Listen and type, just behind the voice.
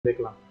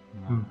দেখলাম।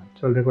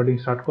 চল recording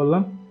start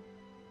করলাম।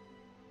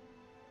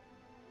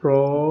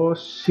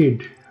 প্রসিড।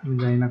 আমি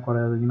জানি না করা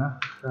যাবে কিনা,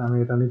 আমি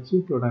এটা নিচ্ছি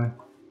ওটা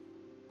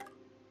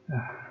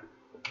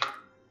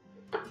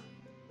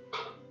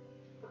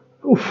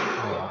উফ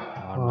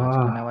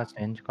মাঝখানে আবার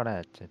চেঞ্জ করা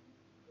যাচ্ছে।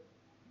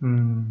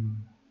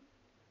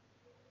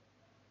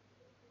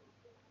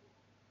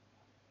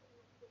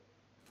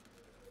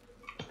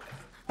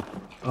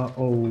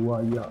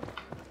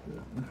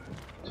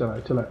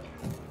 চলা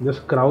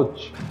জাস্ট ক্রাউচ।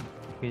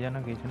 কি জানো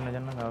কিছু না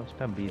জানো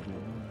ক্রাউচটা বিল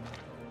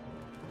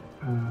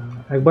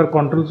একবার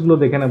কন্ট্রোলস গুলো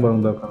দেখে নেব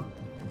দরকার।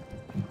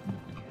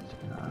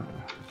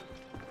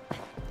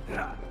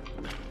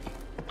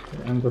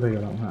 আমি কোথায়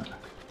গেলাম? হ্যাঁ,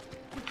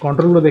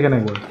 কন্ট্রোল গুলো দেখে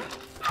নেব।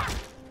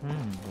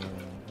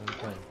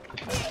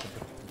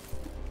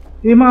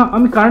 এ মা,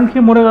 আমি কারেন্ট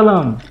খেয়ে মরে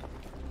গেলাম।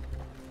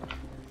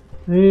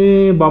 এ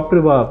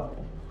বাপরে বাপ,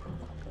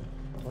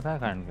 কোথায়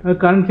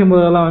কারেন্ট খেয়ে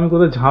মরে গেলাম। আমি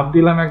কোথায় ঝাঁপ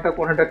দিলাম, একটা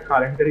কোন একটা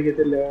কারেন্টের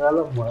ইয়েতে লেগে গেল,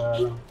 মরে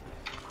গেলাম।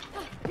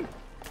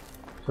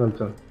 চল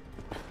চল,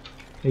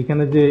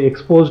 এইখানে যে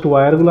এক্সপোজড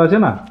ওয়্যার গুলো আছে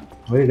না,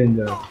 ভেরি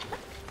ডেঞ্জারাস।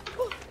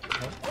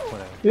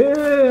 এ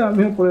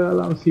আমিও পড়ে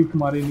গেলাম, শিফট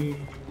মারিনি।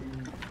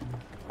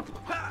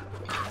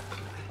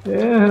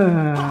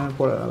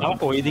 পড়ে গেলাম,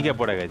 ওইদিকে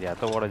পড়ে গেছে,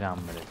 এত বড় জাম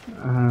মেরে।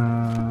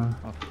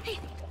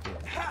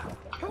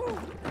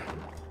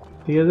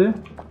 ঠিক আছে,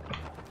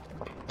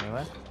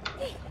 এবার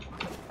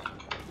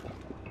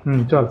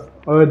চল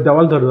ওই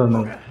দেওয়াল ধর ধর না।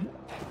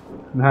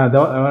 হ্যাঁ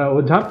দেওয়াল, ও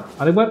ঝাঁপ।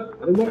 আরেকবার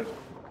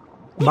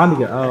বাঁ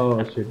দিকে। ও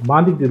শিট, বাঁ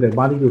দিক দিয়ে দেখ,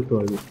 বাঁ দিকে উঠতে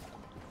পারবি।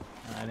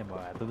 আরে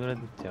বাবা, এত দূরে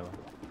দিচ্ছে আবার।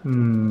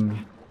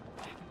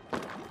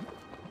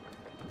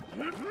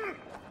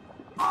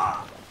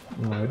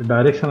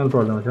 ডাইরেকশনাল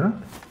প্রবলেম আছে না?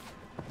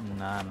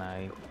 না না,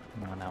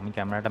 মানে আমি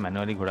ক্যামেরাটা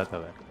ম্যানুয়ালি ঘোরাতে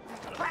হবে।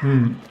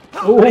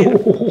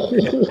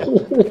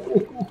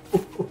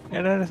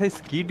 এটা সেই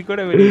স্কিড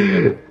করে বেরিয়ে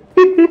গেল।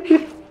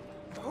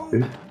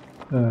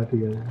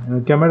 ঠিক আছে,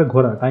 ক্যামেরা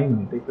ঘোরা, টাইম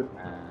নেই। ঠিক আছে,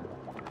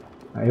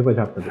 এবার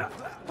ঝাপটা দে।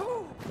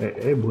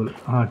 এই ভুল।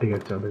 হ্যাঁ ঠিক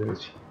আছে, চলে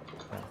গেছি।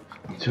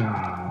 আচ্ছা,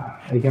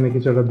 এখানে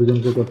কিছু একটা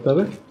দুজনকে করতে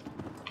হবে।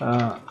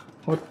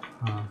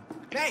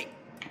 Hey,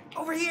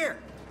 over here.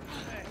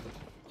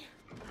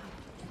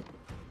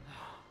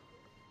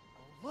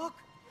 Look,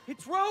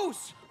 it's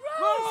Rose.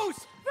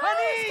 Rose,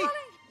 honey.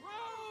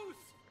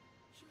 Rose.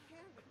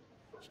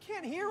 She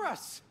can't hear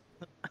us.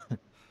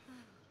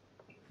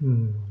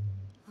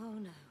 Oh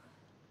no.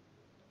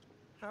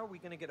 How are we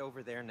going to get over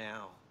there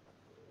now?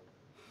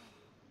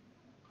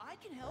 I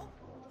can help.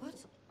 What?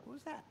 What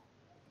was that?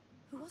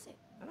 Who was it?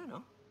 I don't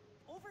know.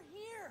 Over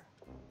here.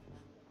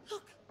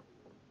 Look.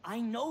 I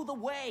know the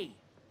way.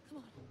 Come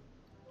on.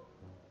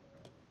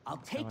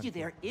 I'll take you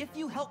there if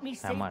you help me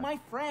save my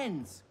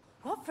friends.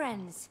 What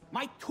friends?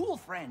 My tool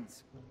friends.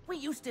 We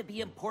used to be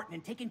important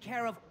and taken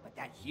care of, but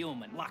that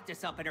human locked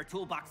us up in her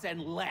toolbox and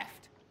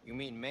left. You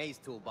mean May's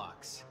toolbox?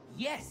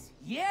 Yes,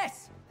 yes!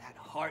 That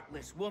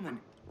heartless woman.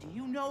 Do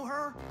you know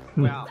her?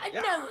 Well,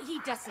 No, he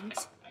doesn't.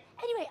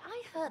 Anyway, I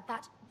heard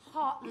that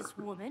heartless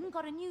woman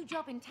got a new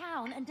job in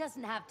town and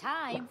doesn't have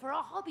time for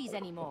her hobbies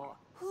anymore.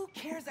 Who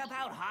cares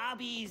about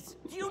hobbies?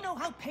 Do you know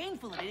how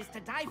painful it is to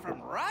die from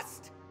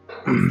rust?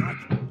 It's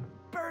like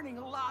burning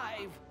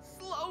alive,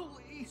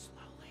 slowly.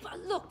 But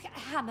look,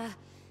 Hammer,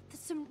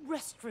 there's some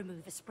rust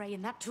remover spray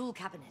in that tool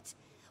cabinet.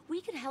 We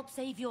can help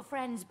save your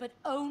friends, but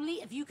only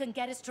if you can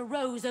get us to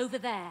Rose over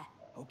there.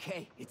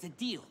 Okay, it's a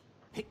deal.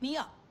 Pick me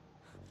up.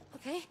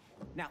 Okay?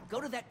 Now, go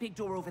to that big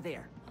door over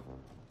there.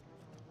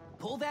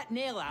 Pull that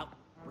nail out.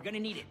 We're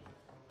gonna need it.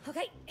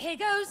 Okay, here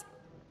goes.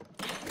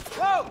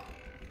 Whoa!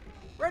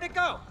 Where'd it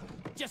go?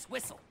 Just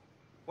whistle.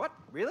 What?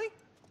 Really?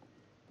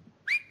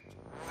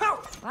 Oh!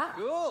 Wow.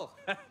 Cool.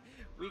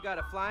 We got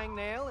a flying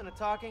nail and a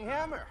talking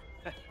hammer.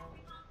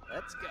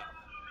 Let's go.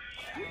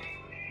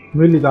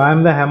 Really, I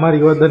am the hammer,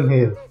 you are the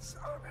nail.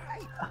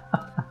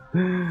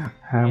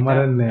 Hammer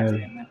and nail.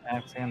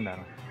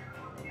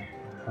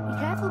 Be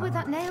careful with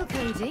that nail,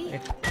 Cody. I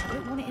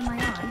don't want it in my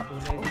eye.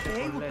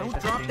 Okay, well, don't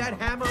drop that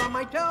hammer on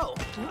my toe.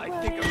 Don't I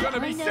worry, think I'm gonna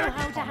be I know sick.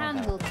 how to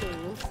handle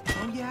tools.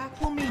 Oh, yeah?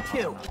 Well, me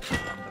too.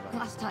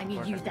 Last time you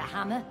used a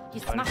hammer, you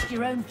smashed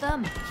your own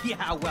thumb.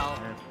 Yeah, well,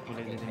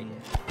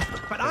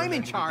 but I'm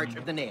in charge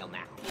of the nail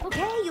now.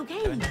 Okay,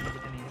 okay.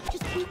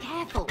 Just be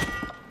careful.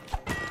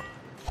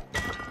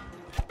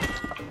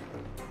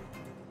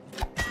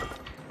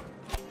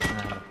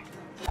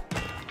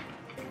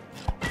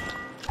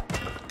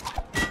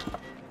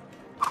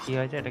 কি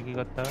হয়েছে, এটা কি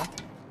করতে হবে?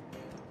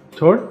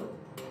 ছোড়।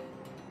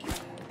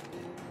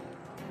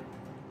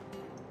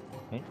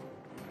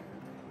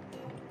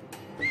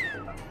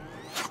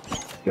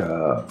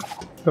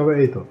 তবে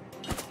এই তো,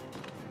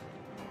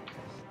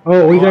 ও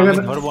ওই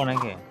জায়গাটা ধরবো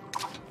নাকি?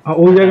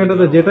 ওই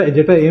জায়গাটাতে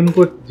যেটা এম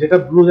করে, যেটা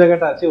ব্লু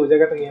জায়গাটা আছে ওই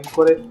জায়গাটাকে এম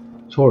করে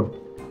ছোড়।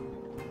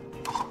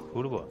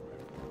 ঘুরবো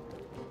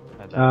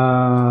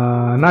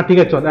না ঠিক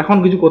আছে, চল, এখন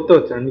কিছু করতে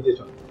হচ্ছে না, নিচে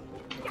চল।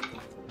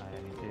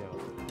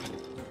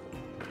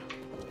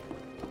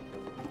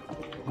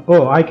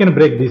 Oh, I can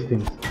break these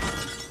things.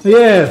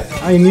 Yes,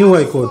 I knew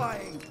I could.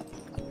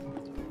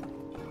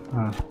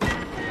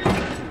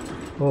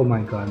 O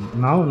my god,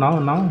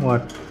 now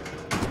what?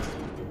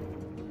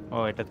 ও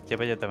এটা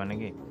চেপে যেতে হবে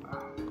নাকি?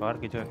 কর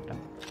কিছু একটা।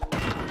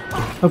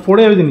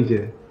 পড়ে যাবে যে নিচে,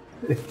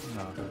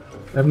 না।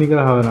 এমনি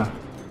করে হবে না।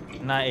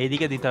 না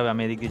এইদিকে দিতে হবে,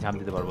 আমি এদিক দিয়ে ঝাঁপ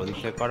দিতে পারবো। ওদিক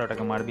থেকে কর,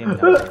 ওটাকে মারবি, আমি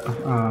ঝাঁপ দেবো।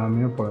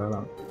 আমিও পড়ে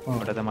গেলাম।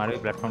 ওটাতে মারবি,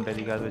 প্ল্যাটফর্মটা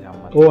এদিকে আসবে, ঝাঁপ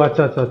মারবি। ও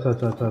আচ্ছা আচ্ছা আচ্ছা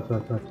আচ্ছা আচ্ছা আচ্ছা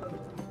আচ্ছা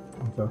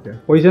আচ্ছা ওকে,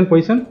 পজিশন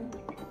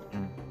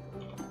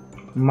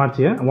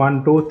মারছি। হ্যাঁ 1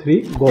 2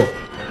 3 গো।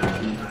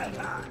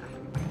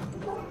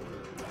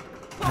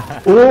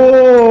 ও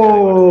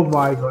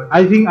মাই গড,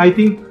 আই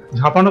থিঙ্ক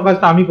ঝাপানো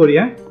কাজটা আমি করি।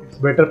 হ্যাঁ ইটস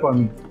বেটার ফর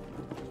মি।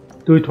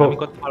 তুই ঠোক। আমি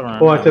করতে পারবো না।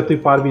 ও আচ্ছা তুই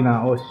পারবি না।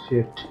 ও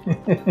শিট।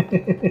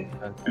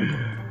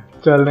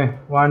 চল নে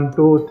 1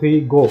 2 3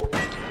 গো।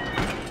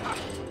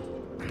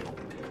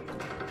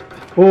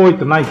 ও এই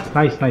তো nice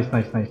nice nice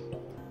nice nice.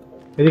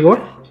 Very good.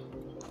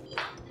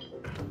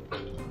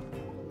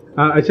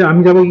 আচ্ছা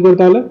আমি যাবো কি করে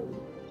তাহলে?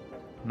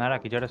 না না,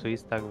 কিছু একটা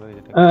সুইচ থাকবে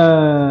যেটা।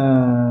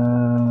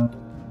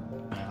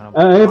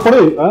 পড়ে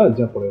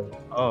যা পড়ে।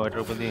 ও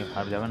এটার উপর দিয়ে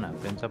আর যাবে না,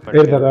 প্রিন্স অফ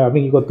এর দাদা আপনি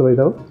কি করতে পারি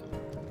তাও?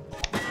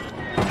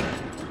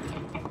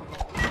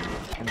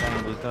 কিন্তু আমি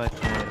বুঝতে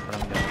পারছি না এরপর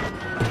আমি যাবো।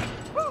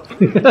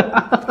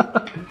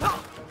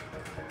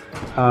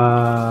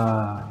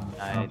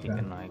 না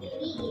এদিকে নয় কিছু।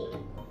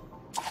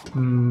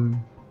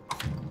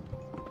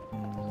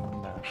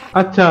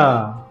 আচ্ছা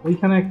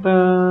ওইখানে একটা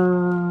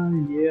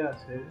ইয়ে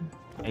আছে,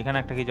 এখানে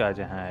একটা কিছু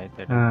আছে। হ্যাঁ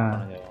এটা হ্যাঁ।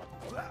 কোনো যাবে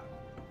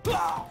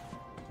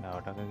না,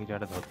 ওটাকে কিছু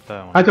একটা ধরতে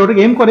হবে। আচ্ছা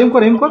ওটাকে এম কর।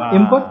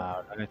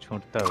 ওটাকে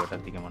ছুঁটতে হবে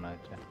ওটার দিকে মনে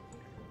হচ্ছে।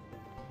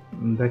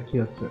 দেখ কি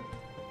হচ্ছে।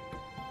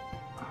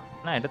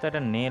 না এটা তো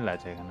একটা নেল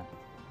আছে এখানে।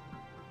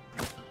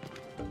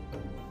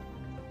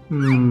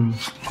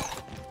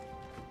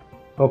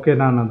 ওকে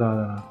না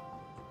দাদা।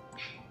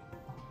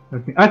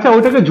 আচ্ছা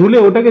ওটাকে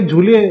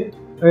ঝুলিয়ে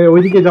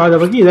ওইদিকে যাওয়া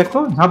যাবে কি? দেখো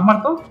ঝাঁপ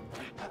মারতো।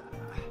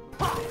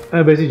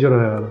 বেশি জোর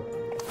হয়ে গেল।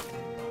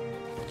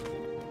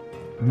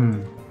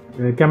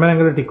 ক্যামেরা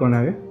অ্যাঙ্গেলটা ঠিক করে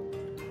আগে।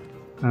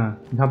 হ্যাঁ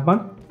ঝাঁপ মার।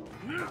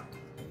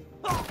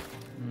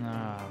 না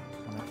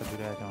অনেকটা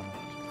দূরে আছে মনে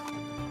হচ্ছে।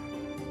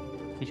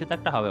 কিছু তো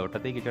একটা হবে,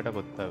 ওটাতেই কিছু একটা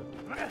করতে হবে।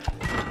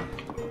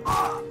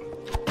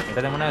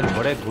 এটাতে মনে হয়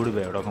ধরে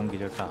ঘুরবে, ওরকম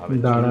কিছু একটা হবে।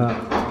 দাঁড়া,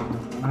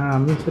 হ্যাঁ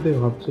আমি সেটাই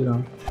ভাবছিলাম।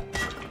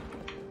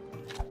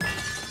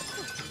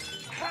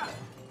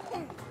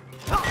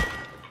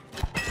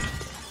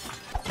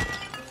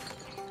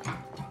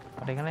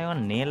 আর এখানে এখন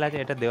নেল আছে,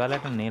 এটা দেওয়ালে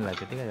একটা নেল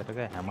আছে, ঠিক আছে?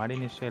 এটাকে হ্যামারই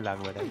নিশ্চয়ই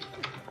লাগবে।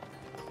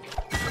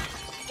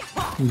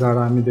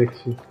 দাঁড়া আমি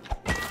দেখছি।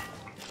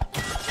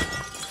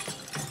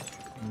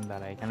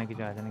 দাঁড়া এখানে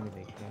কিছু আছে নাকি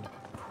দেখি।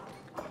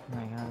 না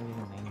এখানে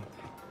কিছু নেই।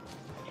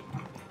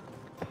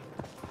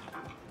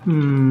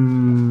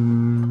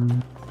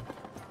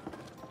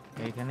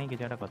 এইখানেই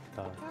কিছু একটা করতে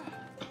হবে।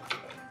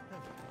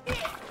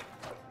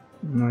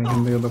 এখান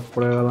থেকে তো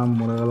পড়ে গেলাম,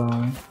 মরে গেলাম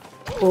আমি।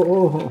 ও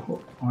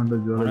আমাদের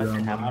জোরে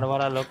যাওয়া। হ্যামার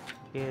বলা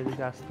লোককে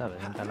এদিকে আসতে হবে,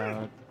 তাহলে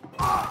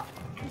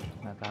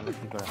না তাহলে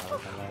কি করে হবে?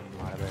 তাহলে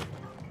মারবে।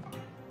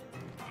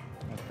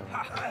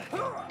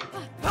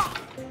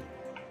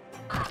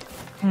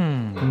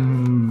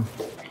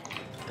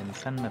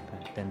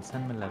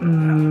 টেনশন মে লাগা।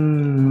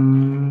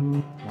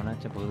 মনে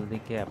হচ্ছে ভুল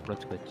দিকে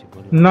অ্যাপ্রোচ করছি।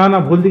 না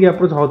ভুল দিকে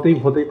অ্যাপ্রোচ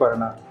হতেই পারে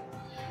না।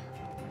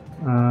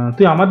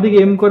 তুই আমার দিকে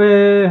এম করে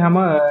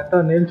একটা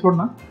নেল ছোড়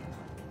না।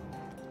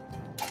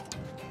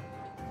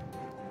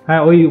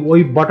 হ্যাঁ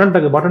ওই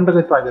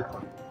বাটনটাকে টার্গেট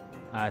কর।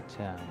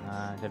 আচ্ছা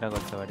সেটা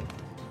করতে পারি।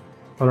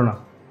 হলো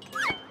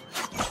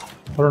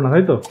না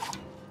তাই তো?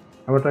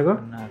 আবার ট্রাই কর।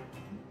 না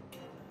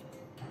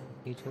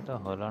কিছু তো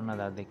হলো না,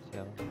 দা দেখছি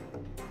আবার।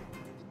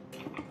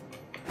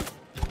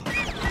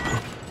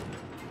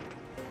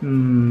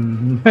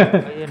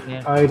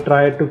 I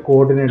tried to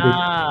coordinate it.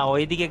 না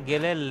ওইদিকে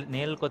গেলে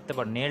নেল করতে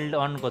পার, নেলড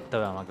অন করতে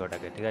হবে আমাকে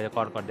ওটাকে। ঠিক আছে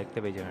কর দেখতে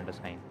পেয়েছি একটা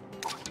সাইন।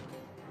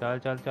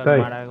 চল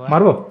মার একবার।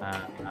 মারবো?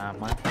 হ্যাঁ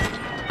মার।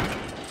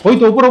 ওই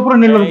তো উপরে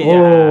নেল অন। ও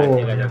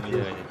ঠিক আছে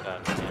বুঝে গেছি।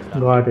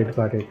 চল got it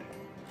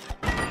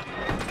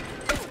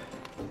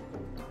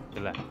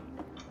চল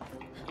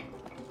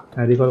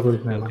হ্যাঁ রিকল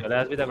করিস না। চলে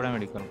আসবি তারপরে আমি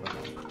রিকল করব।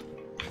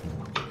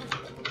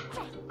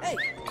 Hey,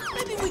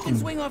 maybe we can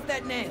swing off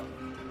that nail.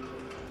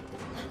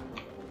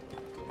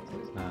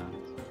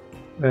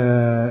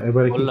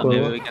 এবারে কি করব?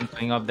 Maybe we can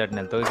swing off that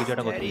nail. তোকে কিছু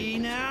একটা করতে Ready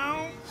now?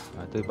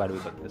 তুই পারবি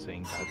করতে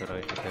সুইং। তোর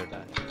ওইটা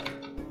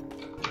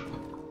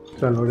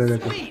চল ওরে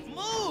দেখো। Sweet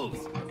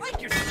moves! Like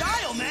your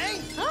style, man!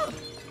 Oh,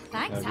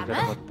 thanks, কিছু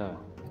Hammer. করতে হবে।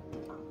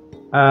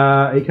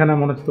 এইখানে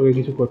মনে হচ্ছে তোকে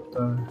কিছু করতে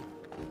হবে।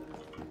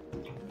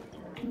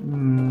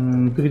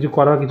 তুই কিছু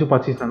করার কিছু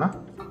পাচ্ছিস না?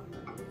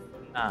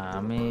 না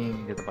আমি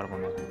যেতে পারবো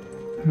না।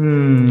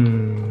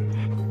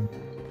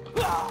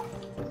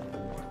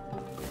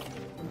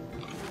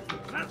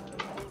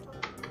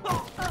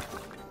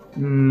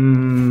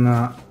 না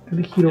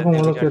এটা কিরকম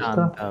হলো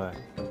কেসটা?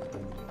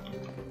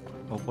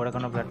 উপরে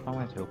কোনো প্ল্যাটফর্ম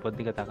আছে? উপর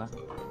দিকে তাকা।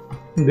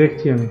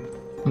 দেখছি আমি।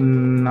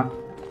 না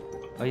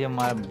ওই যে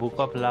বুক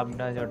অফ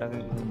লাভটা আছে, ওটাকে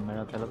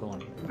মেরা ফেলো তোমার।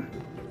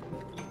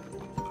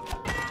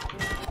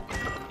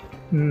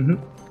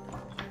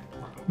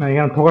 না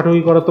এখানে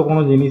ঠকাঠকি করার তো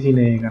কোনো জিনিসই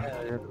নেই এখানে।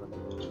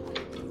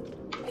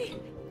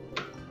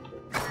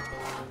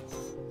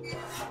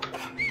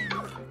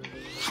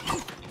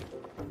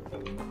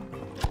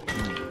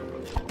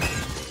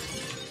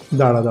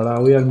 দাঁড়া দাঁড়া,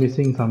 উই আর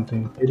মিসিং সামথিং।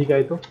 এদিকে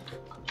আয় তো।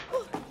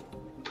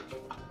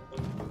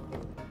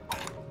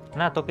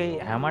 না তোকে এই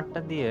হ্যামারটা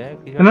দিয়ে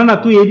কিছু না না,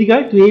 তুই এদিকে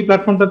আয়, তুই এই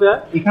প্ল্যাটফর্মটাতে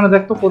আয়। এখানে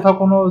দেখ তো কোথাও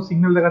কোনো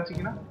সিগন্যাল দেখাচ্ছে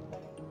কিনা।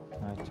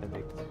 আচ্ছা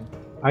দেখছি।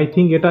 আই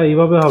থিঙ্ক এটা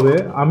এইভাবে হবে,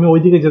 আমি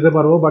ওইদিকে যেতে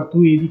পারবো, বাট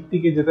তুই এই দিক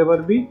থেকে যেতে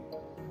পারবি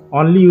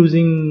অনলি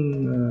ইউজিং।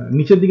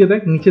 নিচের দিকে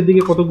দেখ, নিচের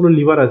দিকে কতগুলো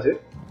লিভার আছে,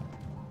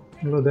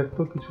 এগুলো দেখ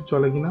তো কিছু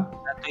চলে কিনা।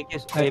 তুই কি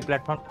এই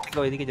প্ল্যাটফর্ম থেকে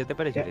ওইদিকে যেতে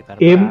পেরেছিলি?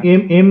 এম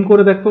এম এম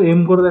করে দেখ তো,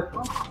 এম করে দেখ তো।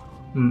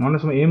 অনেক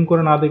সময় এম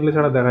করে না দেখলে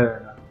ছাড়া দেখা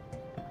যায় না।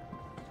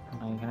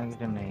 এখানে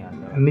কিছু নেই।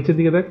 নিচের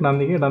দিকে দেখ, ডান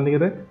দিকে, ডান দিকে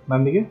দেখ, ডান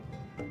দিকে।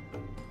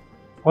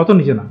 অত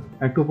নিচে না,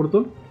 একটু উপর তো।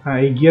 হ্যাঁ,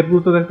 এই গিয়ার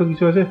গুলো তো দেখ তো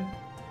কিছু আছে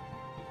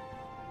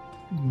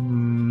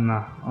না।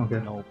 ওকে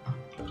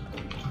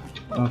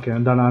ওকে,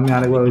 দাঁড়া আমি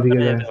আরেকবার ওইদিকে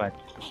যাই।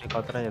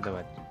 কতটা যেতে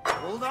পারছি?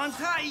 Hold on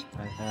tight.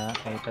 আচ্ছা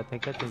এইটা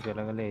থেকে তুই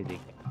চলে গেলে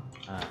এইদিকে।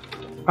 হ্যাঁ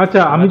আচ্ছা,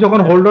 আমি যখন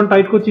হোল্ড অন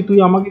টাইট করছি তুই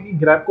আমাকে কি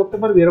গ্র্যাব করতে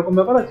পারবি, এরকম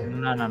ব্যাপার আছে?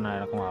 না না না,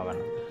 এরকম হবে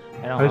না,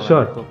 এরকম আরে হবে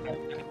sure? না।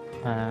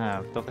 হ্যাঁ হ্যাঁ,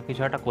 তোকে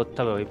কিছু একটা করতে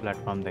হবে ওই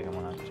প্ল্যাটফর্ম থেকে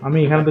মনে হচ্ছে। আমি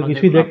এখানে তো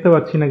কিছুই দেখতে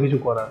পাচ্ছি না কিছু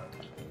করার।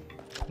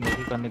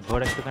 দেখি কানে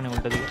ঘোর একটুখানি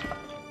উল্টো দিকে,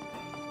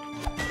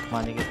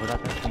 বাঁ দিকে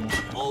ঘোরাতে হচ্ছে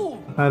মুখটা।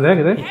 হ্যাঁ দেখ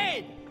দেখ,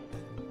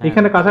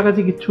 এখানে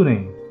কাছাকাছি কিচ্ছু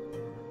নেই।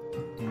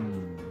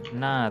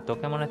 না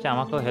তোকে মনে হচ্ছে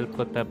আমাকেও হেল্প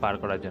করতে হবে পার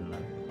করার জন্য।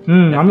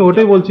 আমি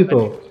ওটাই বলছি তো।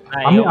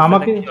 আমি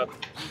আমাকে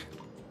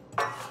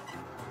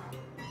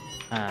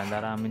হ্যাঁ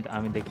দাঁড়া,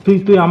 আমি দেখি।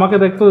 তুই আমাকে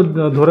দেখ তো,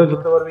 ধরে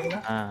ধরতে পারবি কিনা।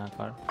 হ্যাঁ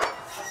কর।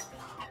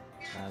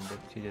 হ্যাঁ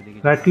দেখছি যদি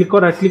রাইট ক্লিক কর,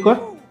 রাইট ক্লিক কর।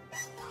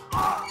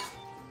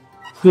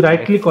 তুই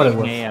রাইট ক্লিক করে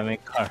বল। নেই আমি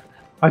কর।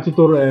 আচ্ছা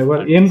তোর এবার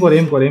এম কর,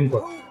 এম কর, এম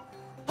কর।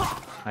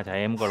 আচ্ছা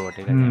এম করব,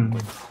 ঠিক আছে এম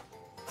কর।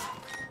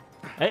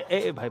 এই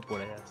এই ভাই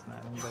পড়ে যাস না,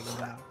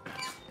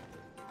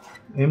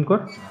 এম কর।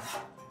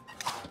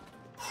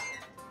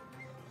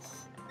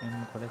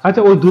 এম করে।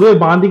 আচ্ছা ওই দূরে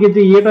বাঁ দিকে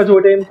যে ইয়েটা আছে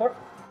ওটা এম কর।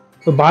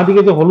 তো বাঁ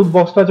দিকে যে হলুদ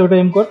বক্সটা আছে ওটা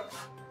এম কর।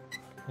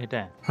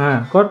 এটা হ্যাঁ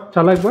কর,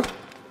 চালা একবার।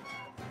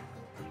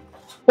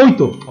 ওই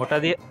তো, ওটা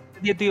দিয়ে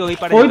দিয়ে তুই ওই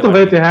পারে ওই তো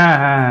হয়েছে। হ্যাঁ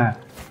হ্যাঁ,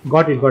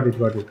 got it got it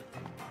got it.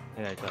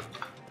 ঠিক আছে চল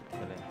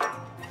চলে।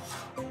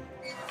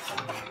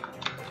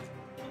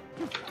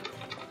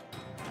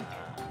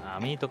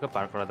 আমি তোকে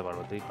পার করাতে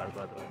পারবো, তুই পার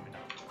করাতে পারবি না।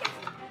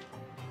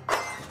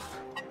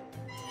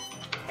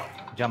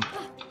 জাম্প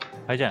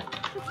হয়ে যা।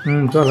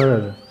 চল হয়ে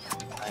যাবে।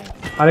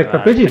 আরেকটা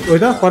পেয়েছিস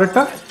ওইটা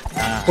পরেরটা,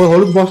 ওই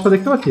হলুদ বক্সটা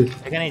দেখতে পাচ্ছিস?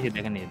 দেখে নিয়েছি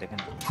দেখে নিয়েছি দেখে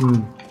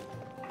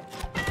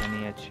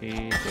নিয়েছি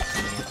দেখে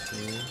নিয়েছি।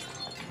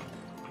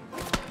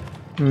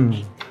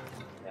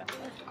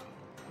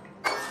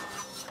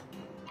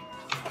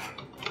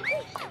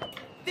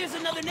 There's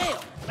another nail.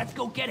 Let's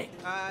go get it.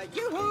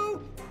 Yoo-hoo!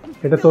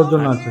 এটা তোর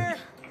জন্য আছে,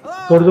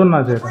 তোর জন্য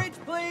আছে এটা। Bridge,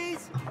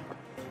 please.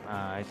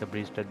 এই তো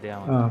ব্রিজটা দে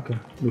আমার। ওকে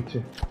দিচ্ছি।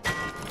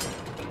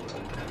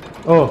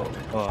 ও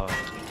ও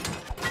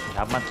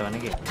ঝাপ মারতে হবে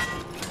নাকি?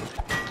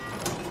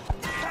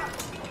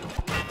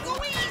 Go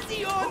easy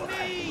on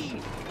me.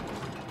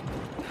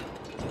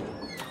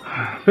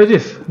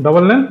 পেয়েছিস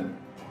ডবল নেন?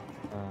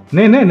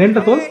 নে নে,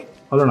 নেনটা তোল।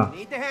 হলো না।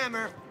 Need the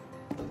hammer.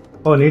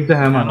 O need the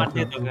hammer. আমার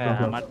দিয়ে তোকে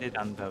আমার দিয়ে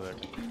টানতে হবে।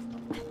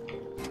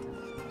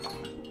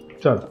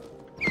 চল।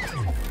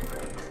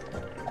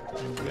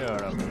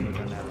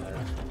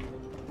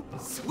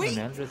 Sweet.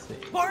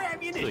 More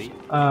ammunition.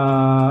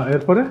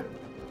 এরপরে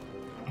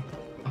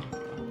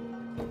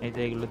এই যে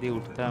এগুলো দিয়ে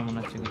উঠতে হবে মনে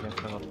হচ্ছে কিছু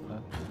একটা করতে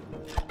হবে।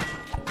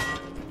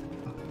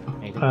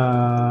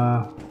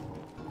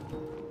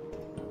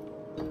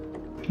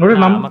 ওরে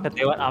নাম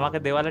আমাকে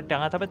দেওয়ালে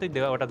টাঙাতে হবে, তুই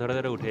ওটা ধরে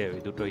ধরে উঠে যাবি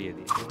দুটো ইয়ে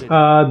দিয়ে।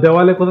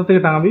 দেওয়ালে কোথা থেকে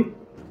টাঙাবি?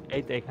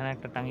 এই তো এখানে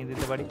একটা টাঙিয়ে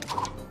দিতে পারি।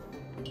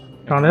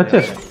 টাঙানো যাচ্ছে?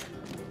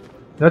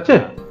 যাচ্ছে?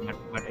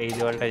 বাট এই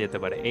দেওয়ালটা যেতে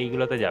পারে,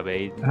 এইগুলোতে যাবে।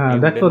 এই হ্যাঁ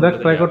দেখ তো, দেখ,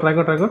 ট্রাই কর ট্রাই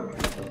কর ট্রাই কর।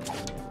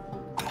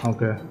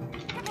 ওকে,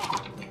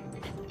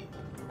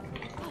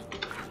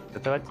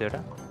 যেতে পারছে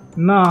ওটা?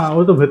 না ও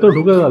তো ভেতর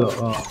ঢুকে গেল।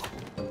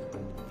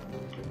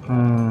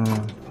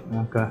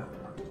 ওকে,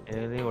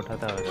 এই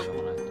ওঠাতে হবে তোকে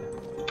মনে হচ্ছে।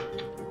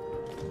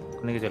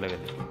 কোনে চলে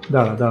গেছে?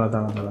 দাঁড়া দাঁড়া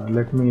দাঁড়া দাঁড়া,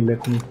 let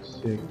me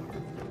check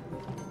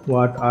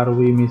what are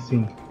we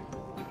missing.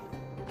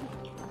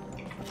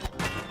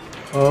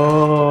 ও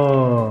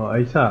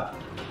ऐसा,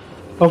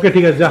 ওকে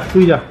ঠিক আছে, যা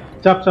তুই যা,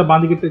 চাপ চাপ বাঁ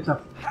দিকেরটা চাপ।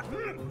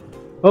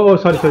 ও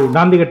সরি সরি,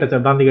 ডান দিকেরটা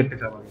চাপ, ডান দিকেরটা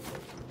চাপ।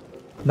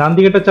 ডান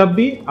দিকেরটা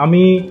চাপবি,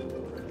 আমি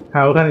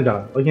হ্যাঁ ওখানে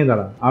দাঁড়া, ওইখানে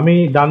দাঁড়া। আমি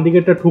ডান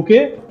দিকেরটা ঠুকে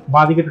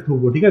বাঁ দিকেরটা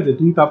ঠুকবো, ঠিক আছে?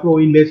 তুই তারপর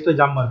ওই লেজটা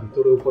জাম্প মারবি,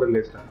 তোর উপরের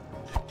লেজটা।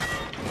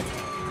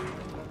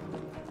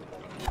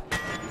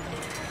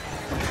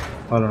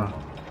 ভালো না,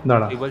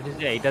 দাঁড়া। তুই বলছিস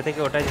যে এইটা থেকে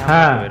ওটাই ঝাঁপ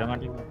হ্যাঁ মারবে এরকম?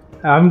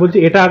 আমি বলছি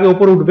এটা আগে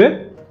উপরে উঠবে,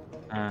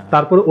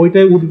 তারপর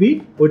ওইটাই উঠবি,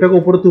 ওইটাকে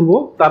উপরে তুলবো,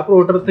 তারপর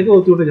ওটার থেকে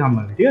তুই ওটা ঝাঁপ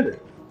মারবি, ঠিক আছে?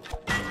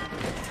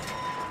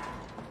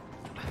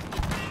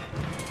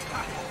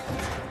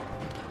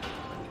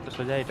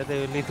 সোজা এটাতে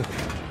এলি তো।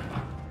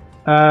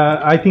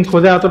 আই থিঙ্ক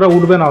সোজা এতটা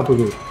উঠবে না অত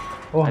দূর।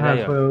 ও হ্যাঁ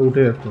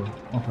উঠে যাচ্ছে।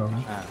 ওকে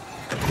হ্যাঁ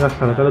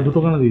তাহলে দুটো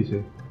কেন দিয়েছে?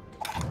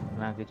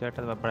 না কিছু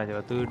একটা ব্যাপার আছে,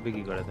 তুই উঠবি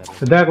কি করে তাহলে?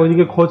 দেখ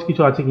ওইদিকে খোঁজ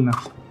কিছু আছে কিনা।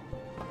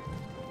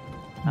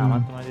 আমার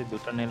তোমার যে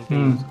দুটো নেলকে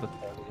ইউজ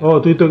করতে হবে। ও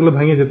তুই তো এগুলো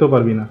ভেঙে যেতেও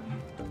পারবি না।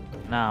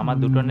 না আমার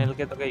দুটো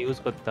নেলকে তোকে ইউজ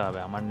করতে হবে,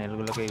 আমার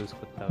নেলগুলোকে ইউজ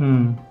করতে হবে।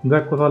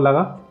 দেখ কোথাও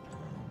লাগা।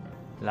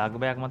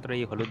 লাগবে একমাত্র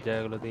এই হলুদ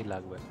জায়গাগুলোতেই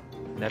লাগবে।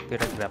 দেখ তুই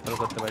এটা গ্র্যাপল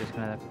করতে পারিস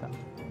কিনা একটা।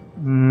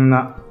 না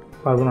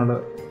পারবো না,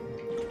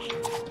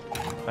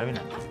 পারবি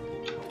না?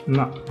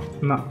 না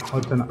না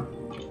হচ্ছে না।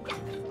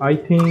 আই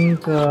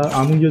থিঙ্ক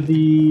আমি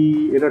যদি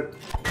এটা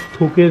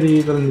ঠুকে দিই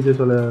তাহলে নিচে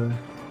চলে যাবে।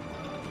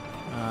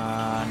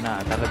 না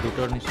তাহলে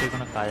দুটোর নিশ্চয়ই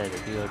কোনো কাজ আছে।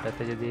 তুই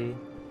ওটাতে যদি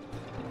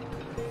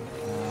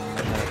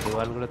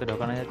দেওয়ালগুলোতে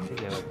ঢোকানো যাচ্ছে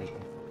কি আবার দেখি।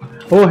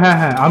 ও হ্যাঁ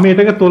হ্যাঁ, আমি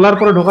এটাকে তোলার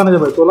পরে ঢোকানো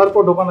যাবে, তোলার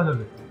পর ঢোকানো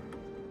যাবে।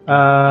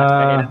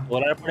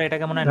 তোলার পরে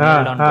এটাকে মনে হয় হ্যাঁ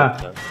নেল ডাউন হ্যাঁ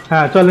করতে হবে।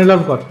 হ্যাঁ চল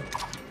নিলাম কর।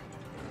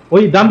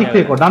 ওই ডান দিক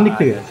থেকে কর, ডান দিক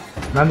থেকে,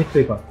 ডান দিক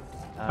থেকে কর।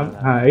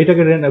 হ্যাঁ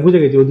এইটাকে বুঝে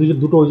গেছি, ওই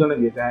দুটো ওজনে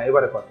দিয়েছে। হ্যাঁ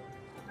এবারে কর।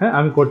 হ্যাঁ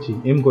আমি করছি,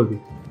 এম করবি।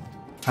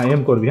 হ্যাঁ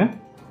এম করবি। হ্যাঁ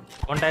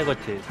কোনটাই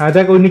করছিস? হ্যাঁ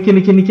দেখ ওই নিচে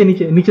নিচে নিচে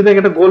নিচে নিচে দেখ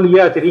একটা গোল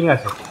ইয়ে আছে, রিং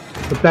আছে।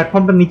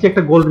 প্ল্যাটফর্মটার নিচে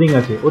একটা গোল রিং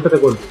আছে, ওটাতে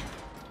করবি।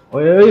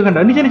 ওইখানটা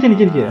নিচে নিচে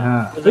নিচে নিচে।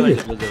 হ্যাঁ বুঝতে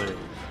পেরেছি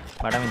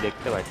বাট আমি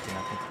দেখতে পাচ্ছি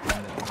না।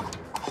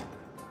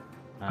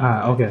 হ্যাঁ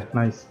ওকে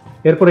নাইস।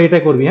 এরপর এটা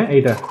করবি। হ্যাঁ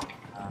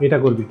এটা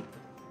করবি।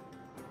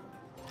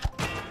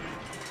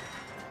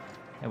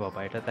 এ বাবা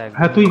এটা তো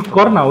হ্যাঁ তুই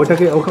কর না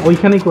ওইটাকে,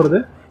 ওইখানেই করে দে।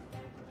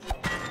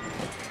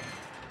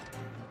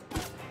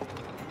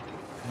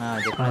 না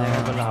যেখানে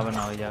জায়গা করলে হবে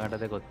না, ওই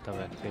জায়গাটাতে করতে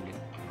হবে অ্যাকচুয়ালি।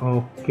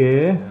 ওকে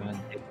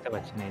দেখতে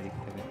পাচ্ছি না এই দিক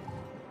থেকে।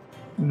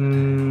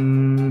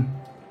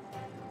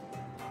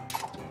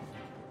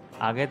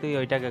 আগে তুই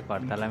ওইটাকে কর,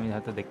 তাহলে আমি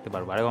হয়তো দেখতে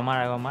পারবো। আরে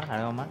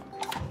আমার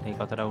এই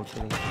কথাটা উঠছে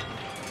দেখি।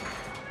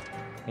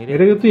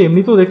 এটাকে তুই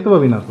এমনিতেও দেখতে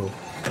পাবি না তো।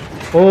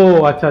 ও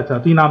আচ্ছা আচ্ছা,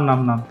 তুই নাম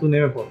তুই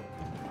নেমে পড়,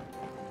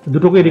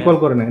 দুটোকে রিকল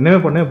করে নে। নেমে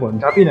পড়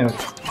ঝাঁপিয়ে নেমে।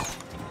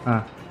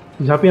 হ্যাঁ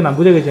ঝাঁপিয়ে নাম,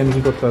 বুঝে গেছি আমি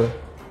কি করতে হবে।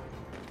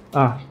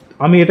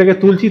 আমি এটাকে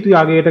তুলছি, তুই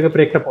আগে এটাকে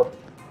ব্রেকটা পড়।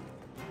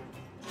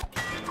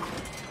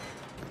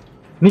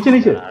 নিচে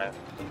নিচে।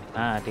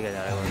 হ্যাঁ ঠিক আছে,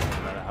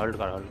 হোল্ড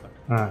কর।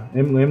 হ্যাঁ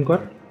এম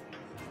কর।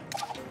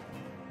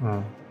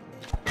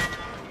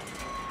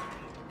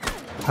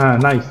 হ্যাঁ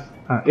নাইস।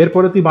 হ্যাঁ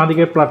এরপরে তুই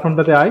বাঁদিকে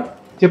প্ল্যাটফর্মটাতে আয়,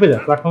 চেপে যা,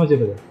 প্ল্যাটফর্মে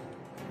চেপে যা।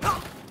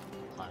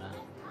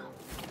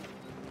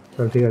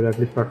 চল ঠিক আছে,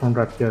 অ্যাটলিস্ট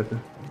প্ল্যাটফর্মটা আটকে আছে।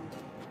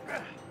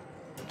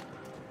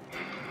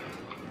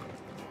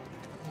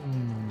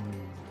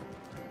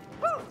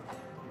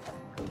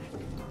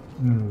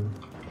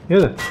 ঠিক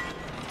আছে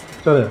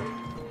চলে যা।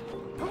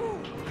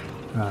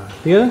 হ্যাঁ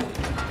ঠিক আছে,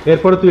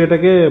 এরপরে তুই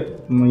এটাকে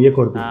ইয়ে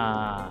করবি।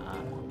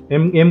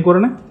 এম করে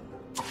নে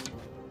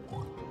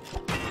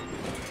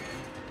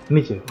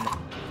নিচে।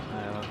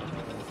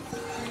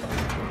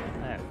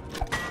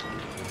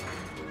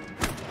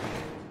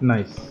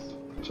 নাইস।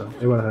 চল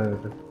এবার হয়ে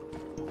গেছে।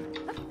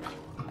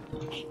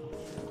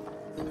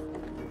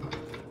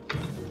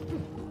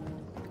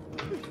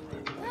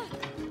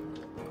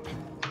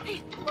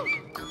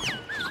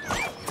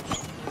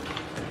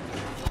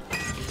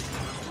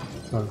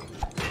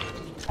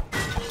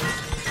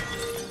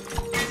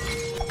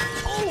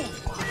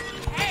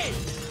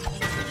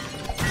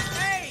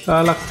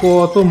 শালা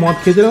কত মদ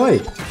খেয়েছে রে ভাই।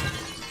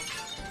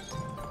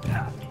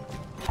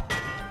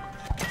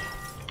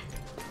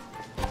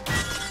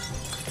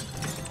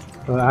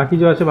 আর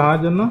কিছু আছে ভাঙার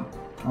জন্য?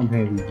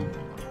 ভেঙে দিয়েছি।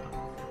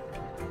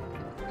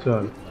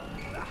 চল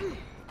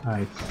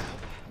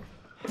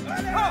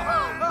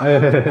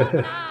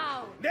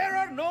There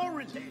are no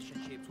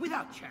relationships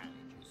without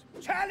challenges.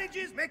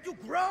 Challenges make you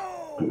grow.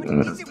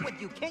 What is it with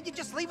you? Can't you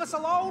just leave us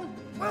alone?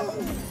 Oh,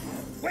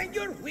 when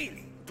you're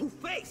willing to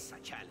face a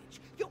challenge,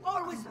 you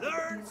always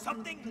learn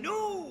something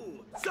new.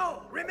 So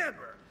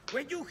remember,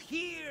 when you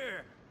hear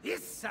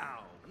this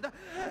sound,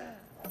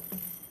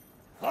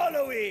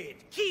 follow it.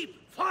 Keep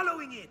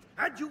following it,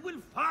 and you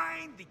will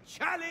find the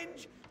challenge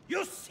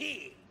you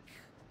seek.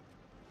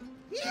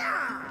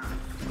 Yeah!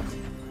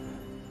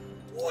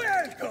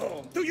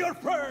 Welcome to your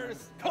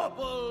first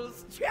couples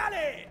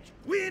challenge.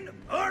 Win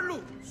or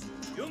lose,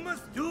 you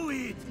must do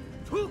it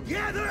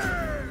together.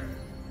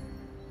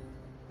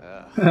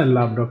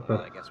 Love doctor.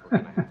 Well, I guess we're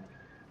gonna have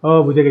ও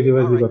বুঝে গেছি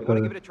ভাই, All right, করতে you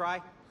wanna হবে। give it a try?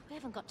 We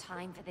haven't got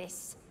time for this.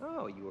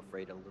 Oh, you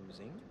afraid of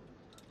losing?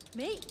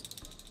 Me?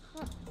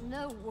 Huh,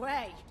 no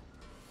way.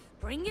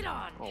 Bring it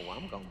on. Oh,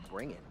 I'm gonna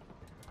bring it.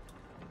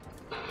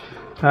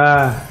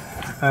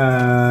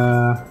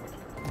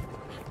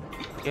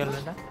 কি হলো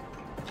এটা?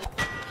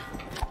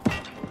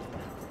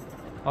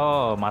 ও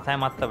মাথায়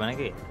মারতে হবে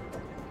নাকি?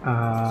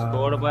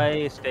 Score by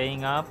staying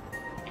up.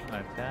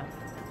 আচ্ছা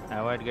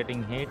avoid getting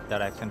hit,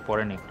 তার action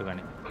পরে নি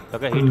একটুখানি।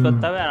 তোকে হিট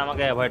করতে হবে আর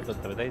আমাকে অ্যাভয়েড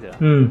করতে হবে, তাই তো?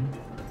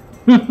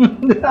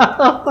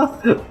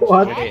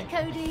 What? Hey,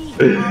 Cody.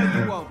 Oh,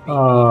 you won't beat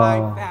me.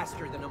 I'm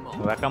faster than a moth.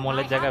 Waka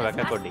মোলের জায়গায়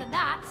ওয়াকা কোডি।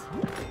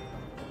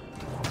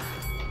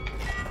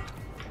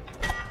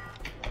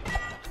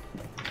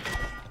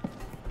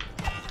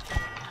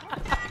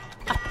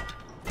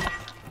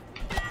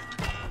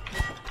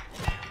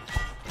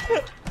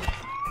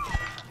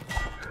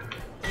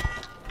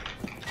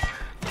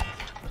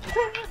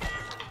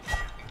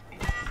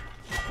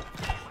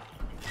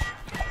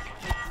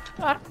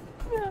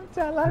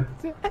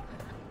 চালাচ্ছে।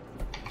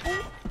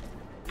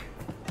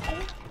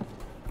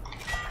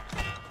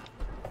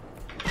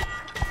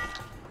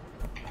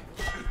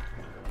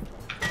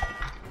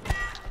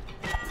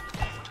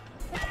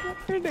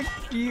 এটা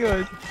কি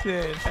হচ্ছে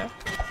এটা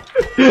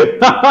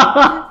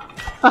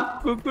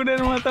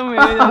কুকুরের মতো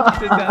মেরে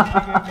যাচ্ছে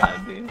চারদিকে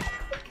গাড়ি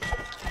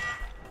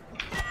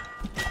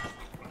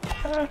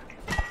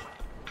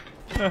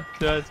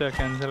চল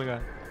ক্যান্সেল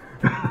কর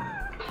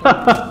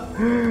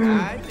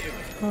I knew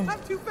it.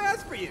 I'm too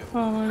fast for you.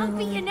 I'll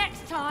beat you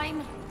next time.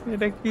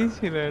 এটা কি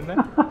ছিল এটা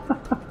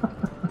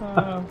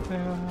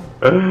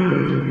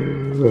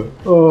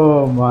Oh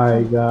my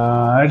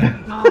god.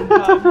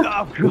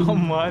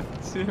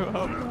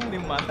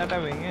 মাথাটা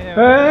ভেঙে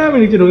আমি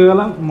নিচে ঢুকে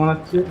গেলাম মনে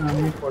হচ্ছে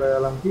আমি পড়ে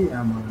গেলাম কি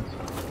মনে হচ্ছে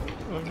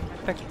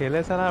একটা খেলে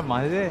সারা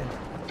মাঝে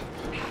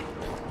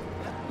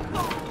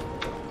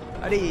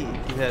আরে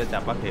কিসের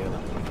চাপা খেয়ে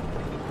গেলাম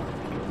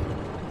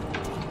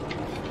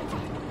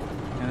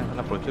এখানে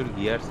সারা প্রচুর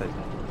গিয়ার্স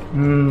আছে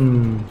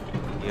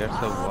gears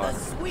of Oh, war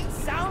the sweet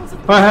sounds of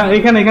হ্যাঁ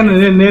এখানে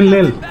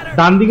নেল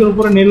ডান দিকের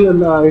উপরে নেল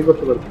এই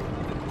করতে পারবে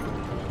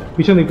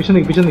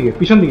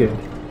পিছন দিকে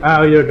হ্যাঁ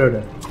ওই ওটা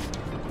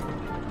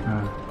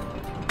হ্যাঁ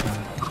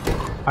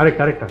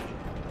আরেকটা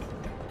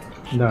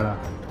দাঁড়া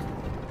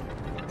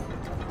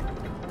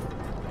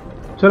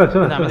চলো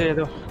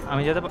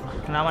আমি যেতে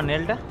না আমার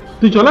নেলটা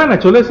তুই চলে না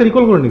চলে এসে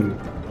রিকল করে নিবি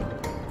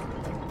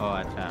ও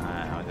আচ্ছা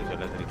হ্যাঁ আমাদের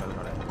চলে এসে রিকল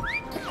করে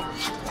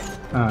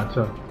হ্যাঁ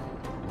চল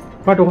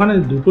বাট ওখানে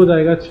দুটো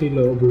জায়গা ছিল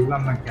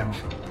বুঝলাম না কেন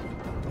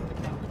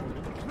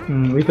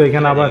ওই তো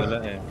এখানে আবার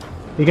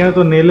এখানে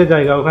তো নেলে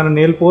জায়গা ওখানে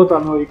নেল পোত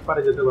আমি ওই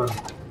পারে যেতে পারবো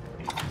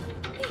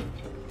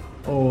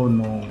ও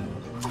নো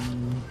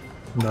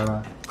দাঁড়া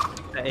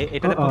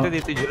এটাতে পুঁতে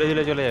দিই তুই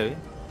ঝুলে চলে যাবি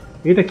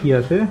এটা কি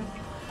আছে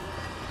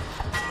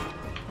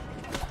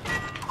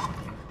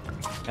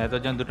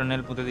এতজন দুটো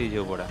নেল পুঁতে দিয়েছি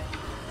ওপরে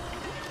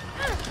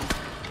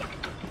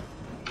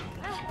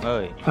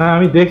ওই হ্যাঁ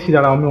আমি দেখছি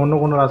দাঁড়া আমি অন্য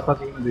কোনো রাস্তা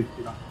আছে কিনা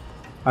দেখছিলাম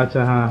আচ্ছা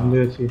হ্যাঁ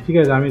বুঝেছি ঠিক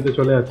আছে আমি তো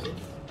চলে যাচ্ছি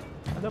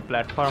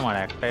প্ল্যাটফর্ম আর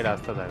একটাই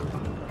রাস্তা থাকবে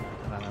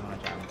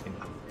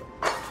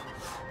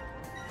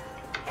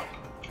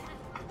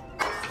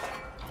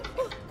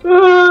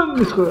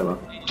মিস করে গেলাম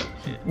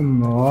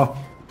নো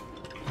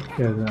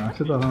ঠিক আছে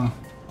আছে তো হ্যাঁ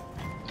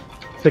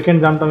সেকেন্ড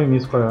জাম্পটা আমি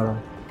মিস করে গেলাম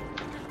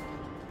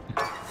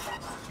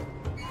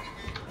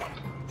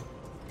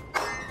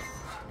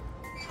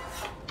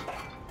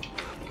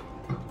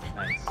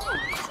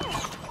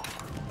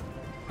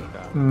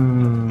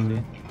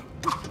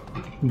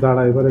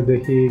দাঁড়া এবারে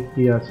দেখি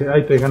কি আছে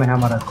এই তো এখানে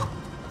হ্যামার আছে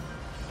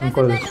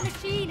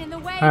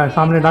হ্যাঁ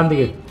সামনে ডান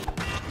দিকে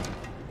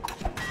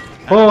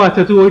ও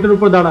আচ্ছা তুই ওইটার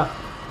উপর দাঁড়া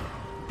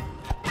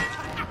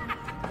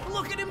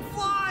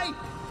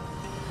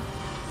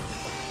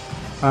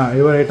হ্যাঁ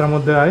এবার এটার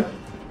মধ্যে আয়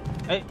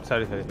এই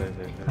সরি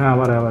হ্যাঁ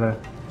আবার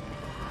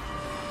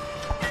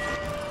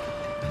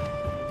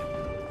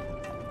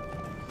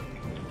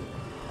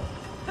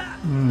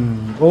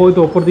ওই তো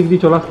ওপর দিক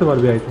দিয়ে চলে আসতে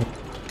পারবি আই থিঙ্ক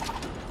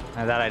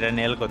হ্যাঁ দাঁড়া এটা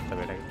নেল করতে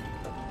হবে এটাকে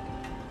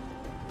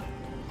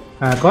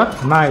হ্যাঁ কর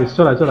নাইস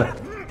চলে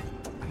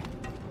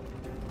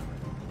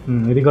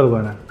রিকল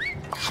করে না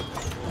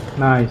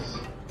নাইস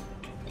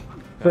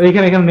তো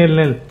এখানে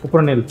নেল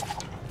উপরে নেল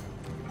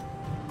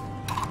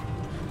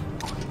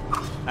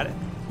আরে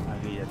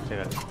আগেই যাচ্ছে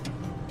গাড়ি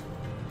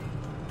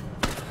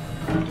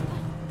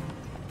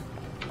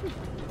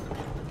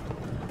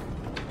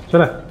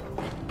চলে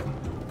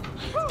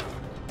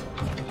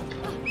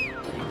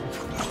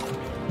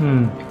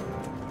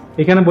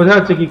এখানে বোঝা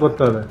যাচ্ছে কি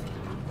করতে হবে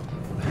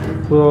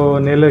তো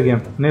নেলের গেম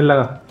নেল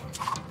লাগা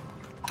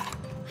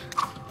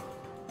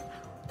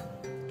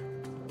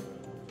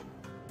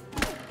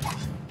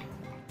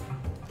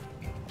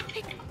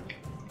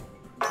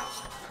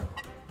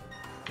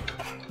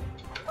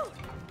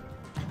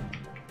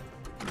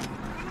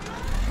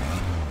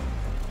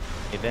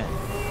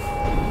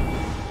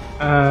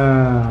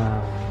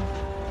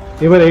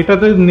এবার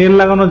এটাতে নেল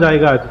লাগানো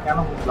জায়গা আছে কেন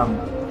বুঝলাম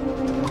না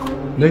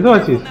দেখতে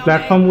পাচ্ছিস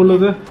প্ল্যাটফর্ম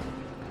গুলোতে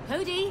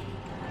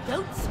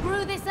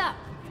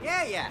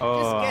ও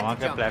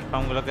আমাকে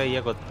প্ল্যাটফর্ম গুলোকে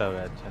ইয়ে করতে হবে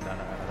আচ্ছা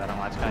দাঁড়া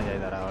মাঝখানে যাই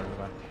দাঁড়া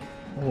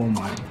ও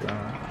মাই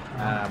গড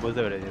হ্যাঁ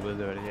বুঝতে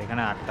পেরেছি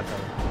এখানে আটকাতে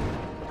হবে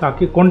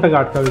কাকে কোনটাকে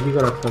আটকাবে কি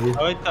করে আটকাবে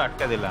ওই তো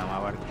আটকে দিলাম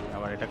আবার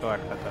এটাকেও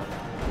আটকাতে হবে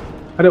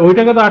আরে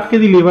ওইটাকে তো আটকে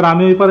দিলি এবার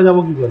আমি ওই পারে যাবো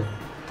কি করে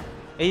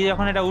এই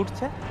যখন এটা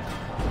উঠছে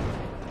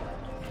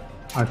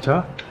আচ্ছা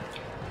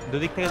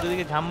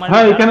দুদিকে ঝাঁপ মারি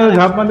হ্যাঁ এখানে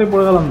ঝাঁপ মারতে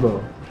পড়ে গেলাম তো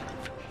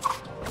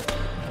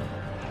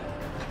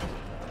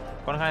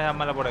কোনখানে ঝাঁপ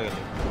মারা পড়ে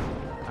গেলি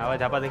আবার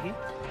ঝাপা দেখি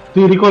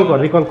তুই রিকল কর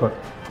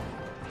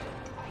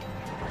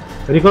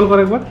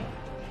একবার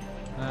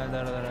হ্যাঁ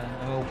দাঁড়া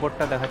আমি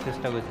উপরটা দেখার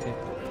চেষ্টা করছি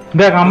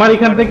দেখ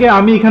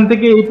আমি এখান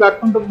থেকে এই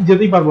প্ল্যাটফর্মটা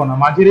যেতেই পারবো না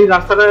মাঝের এই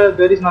রাস্তাটা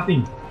দেয়ার ইজ নাথিং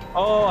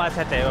ও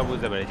আচ্ছা এবার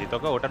বুঝতে পেরেছি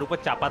তোকে ওটার উপর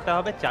চাপাতে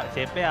হবে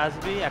চেপে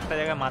আসবি একটা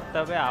জায়গায় মারতে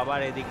হবে আবার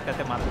এই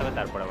দিকটাতে মারতে হবে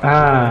তারপরে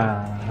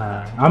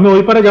হ্যাঁ আমি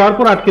ওই পারে যাওয়ার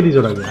পর আটকে দিই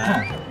ওটাকে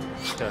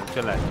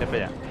চল চেপে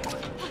যা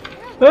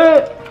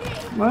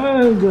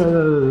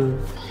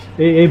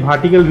এই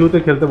ভার্টিক্যাল ভিউতে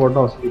খেলতে বড়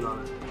অসুবিধা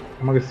হবে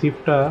আমাকে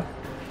শিফটটা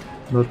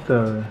ধরতে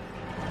হবে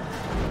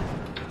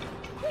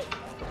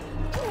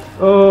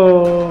ও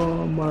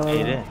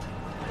এই রে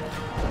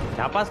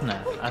ঝাপাস না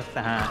আস্তে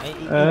হ্যাঁ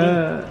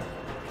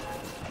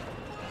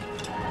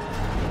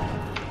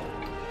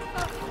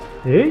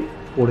এই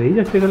পড়েই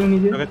যাচ্ছে খালি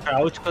নিজে। তোকে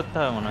ক্রাউচ করতে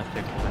হবে মনে হচ্ছে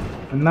একটুখানি।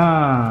 না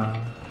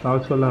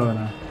ক্রাউচ করলে হবে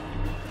না।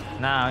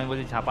 না আমি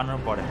বলছি ঝাঁপানোর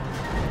পরে।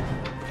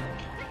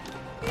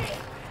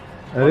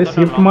 আরে কতটা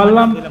শিফট লম্বা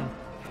মারলাম। jump দিলাম?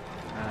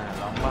 হ্যাঁ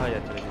লম্বা হয়ে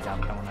যাচ্ছে বেশি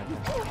জাম্পটা মনে হচ্ছে।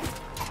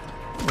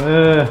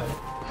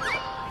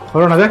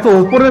 হলো না। দেখ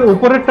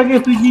উপরেরটাকে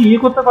তুই কি ইয়ে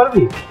করতে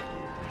পারবি?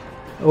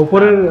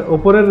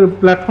 উপরের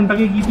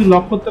প্ল্যাটফর্মটাকে কি তুই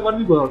লক করতে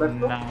পারবি?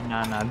 না না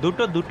না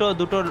দুটো দুটো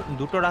দুটো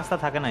দুটো রাস্তা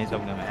থাকে না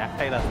এইসব গেমে,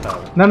 একটাই রাস্তা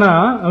হবে। না না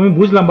আমি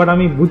বুঝলাম, বাট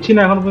আমি বুঝছি না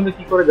এখন পর্যন্ত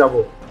কি করে যাব।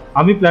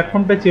 আমি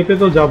প্ল্যাটফর্মটা চেপে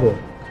তো যাব।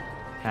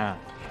 হ্যাঁ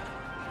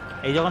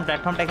এই যখন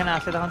প্ল্যাটফর্মটা এখানে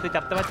আসে তখন তুই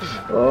চাপতে পারছিস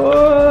না। ও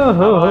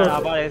হো হো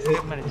আবার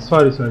এসকেপ মেরেছিস।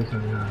 সরি।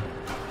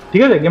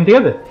 ঠিক আছে গেম ঠিক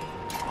আছে।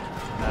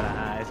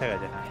 হ্যাঁ এসে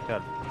গেছে। হ্যাঁ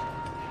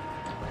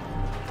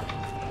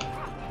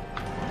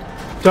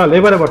চল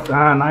এবারে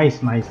হ্যাঁ নাইস।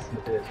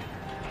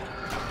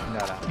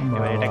 দাঁড়া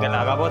এবার এটাকে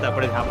লাগাবো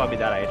তারপরে ঝাঁপাবি।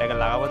 দাঁড়া এটাকে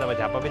লাগাবো তারপরে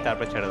ঝাঁপাবি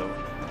তারপর ছেড়ে দেবো।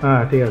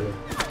 হ্যাঁ ঠিক আছে।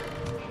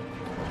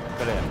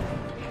 চলে যা।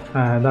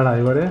 হ্যাঁ দাঁড়া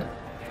এবারে।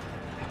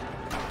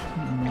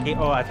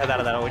 ও আচ্ছা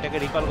দাঁড়া ওইটাকে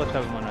রিকল করতে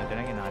হবে মনে হচ্ছে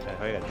নাকি? না আচ্ছা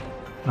হয়ে গেছে।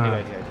 ঠিক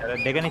আছে তাহলে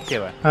দেখে নিচ্ছি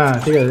এবার। হ্যাঁ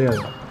ঠিক আছে।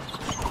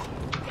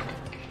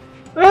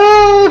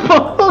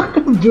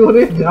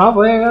 জোরে ঝাঁপ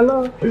হয়ে গেল।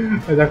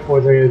 দেখ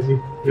পৌঁছে গেছি।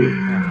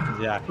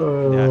 যাক ও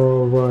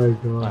মাই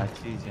গড।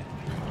 আছিস।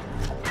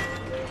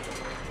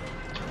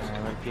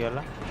 এবার কি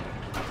হলো?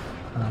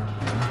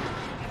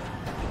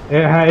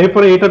 হ্যাঁ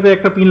এরপরে এটাতে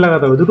একটা পিন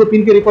লাগাতে হবে। দুটো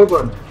পিনকে রিকল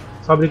করে নে।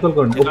 সব রিকল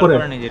করে নে উপরে।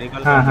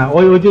 হ্যাঁ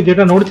ওই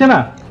যেটা নড়ছে না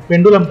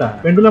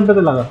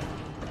পেন্ডুলামটাতে লাগা।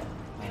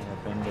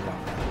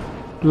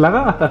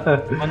 লাগা।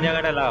 কোন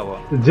জায়গাটা লাগাবো?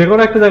 যে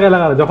কোনো একটা জায়গায়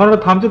লাগা। যখন ওটা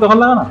থামছে তখন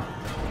লাগা না।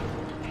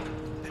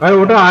 আরে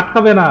ওটা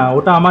আটকাবে না,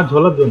 ওটা আমার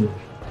ঝোলার জন্য।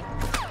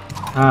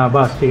 হ্যাঁ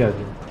বাস ঠিক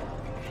আছে।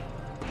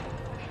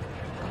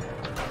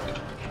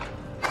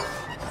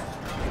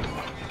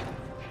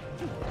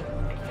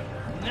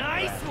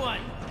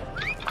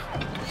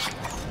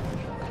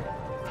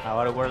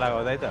 আবার উপরে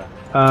লাগাবো তাই তো?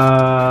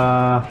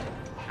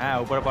 হ্যাঁ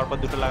উপরে পরপর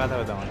দুটো লাগাতে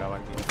হবে তো আমাকে আবার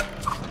কি।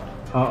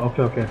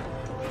 ওকে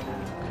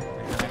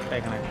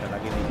এখানে একটা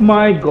লাগিয়ে দিই।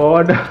 মাই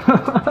গড।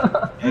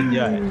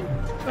 এনজয়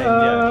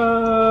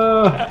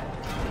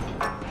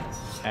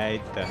এই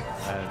তো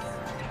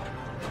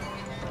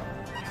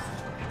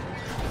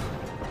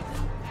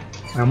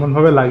এমন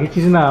ভাবে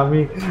লাগিয়েছিস না আমি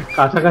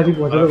কাছাকাছি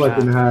পৌঁছাতে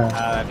পারছি না। হ্যাঁ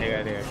ঠিক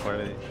আছে করে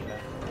দিচ্ছি।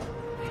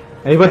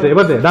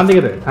 এবার দে ডান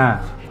দিকে দে। হ্যাঁ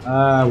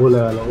ভুলে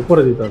গেল,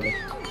 উপরে দিতে হবে।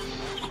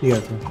 ঠিক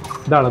আছে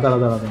দাঁড়া।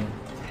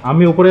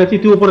 আমি উপরে আছি,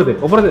 তুই উপরে দে।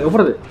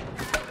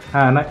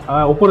 হ্যাঁ না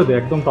উপরে দে,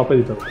 একদম টপে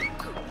দিতে হবে।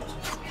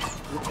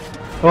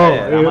 ও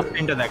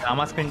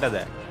আমার স্ক্রিনটা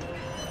দেখ।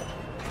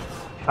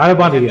 আরো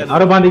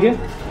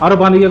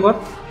বাঁ দিকে কর।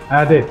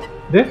 হ্যাঁ দে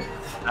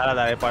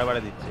দাঁড়া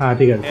পরে দিচ্ছি। হ্যাঁ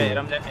ঠিক আছে।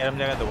 এরম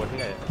জায়গায় দেবো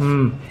ঠিক আছে?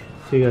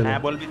 ঠিক আছে।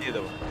 হ্যাঁ বলবি দিয়ে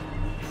দেবো।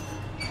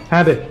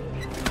 হ্যাঁ দে।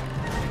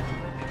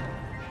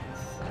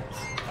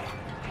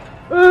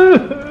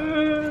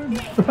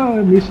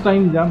 মিস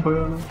টাইম জাম্প হয়ে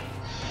গেল।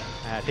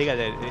 হ্যাঁ ঠিক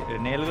আছে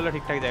নেলগুলো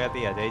ঠিকঠাক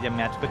জায়গাতেই আছে। এই যে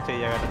ম্যাচ করছে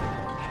এই জায়গাটা।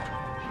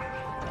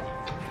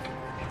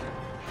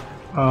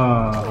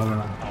 হলো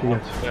না। ঠিক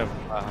আছে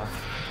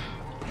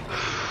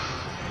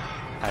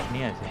খাটনি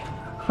আছে।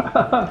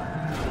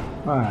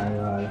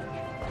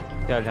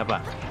 চল ঝাপা।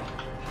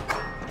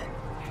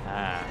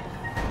 হ্যাঁ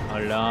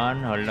hold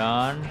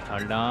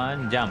on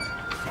jump.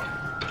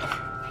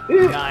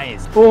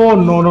 Nice. O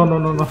no.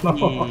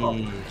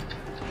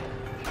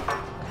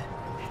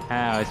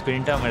 হ্যাঁ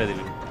স্ক্রিনটাও মেরে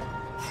দিবি।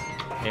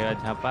 এবার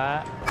ঝাপা।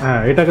 হ্যাঁ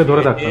এটাকে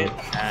ধরে থাকতে হবে।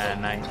 হ্যাঁ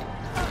নাইস।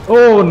 ও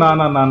না।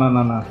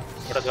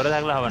 ওটা ধরে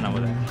থাকলে হবে না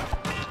বোধ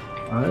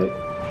হয়।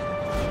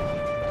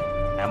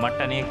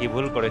 হ্যামারটা নিয়ে কি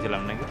ভুল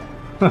করেছিলাম নাকি?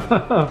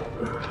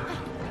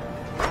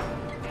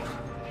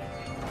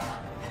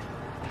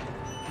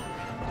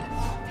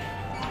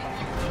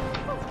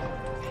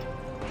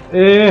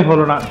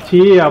 হলো না।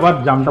 আবার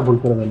জামটা ভুল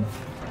করে দিলাম।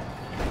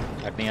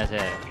 খাটনি আছে।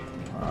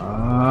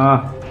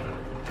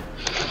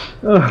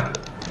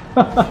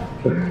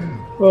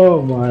 ও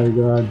মাই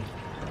গড।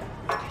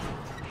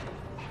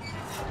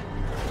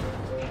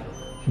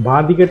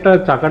 বাঁ দিকেরটা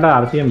চাকাটা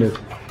আরপিএম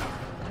বেশি।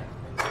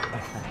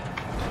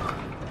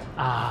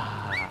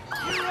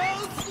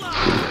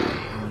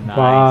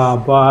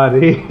 বাবা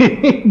রে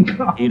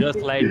হিরো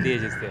স্লাইড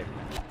দিয়েছিস তুই।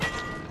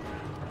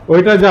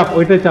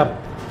 ওইটা চাপ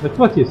দেখতে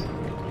পাচ্ছিস?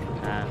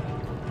 হ্যাঁ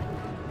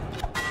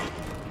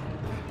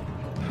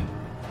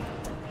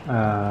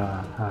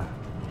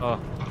ও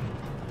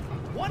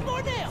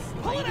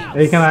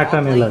এইখানে একটা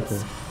নেল আছে।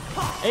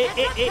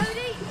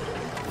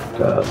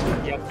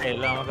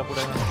 আমাকে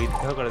পুরো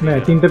বিদ্ধ করে না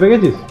তিনটে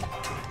পেয়েছিস?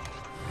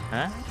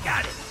 হ্যাঁ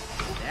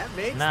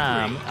না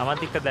আমার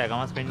দিকটা দেখ,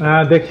 আমার স্ক্রিন।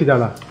 হ্যাঁ দেখছি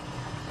দাঁড়া।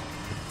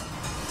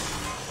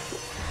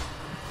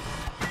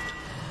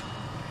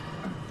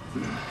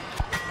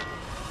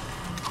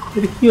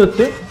 এটা কি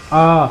হচ্ছে?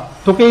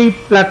 তোকে এই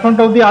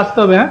প্ল্যাটফর্মটা অবধি আসতে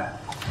হবে। হ্যাঁ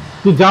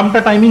তুই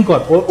জাম্পটা টাইমিং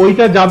কর,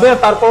 ওইটা যাবে আর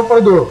তারপর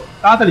পরে দৌড়ো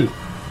তাড়াতাড়ি।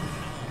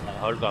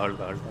 হোল্ড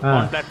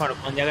কোন প্ল্যাটফর্ম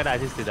কোন জায়গাটা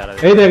আছিস তুই? দাঁড়া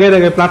এই দেখ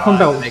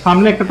প্ল্যাটফর্মটা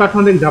সামনে একটা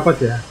প্ল্যাটফর্ম দেখে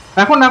ঝাপাচ্ছে।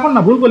 এখন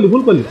না ভুল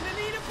করলি।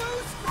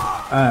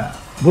 হ্যাঁ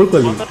ভুল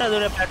করলি। কতটা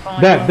দূরে প্ল্যাটফর্ম?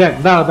 দেখ দেখ,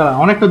 দাঁড়া দাঁড়া,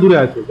 অনেকটা দূরে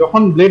আছে।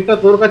 যখন ব্লেডটা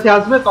তোর কাছে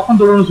আসবে তখন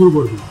দৌড়ানো শুরু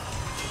করবি।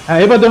 হ্যাঁ,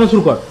 এবার দৌড়ানো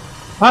শুরু কর।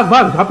 ভাগ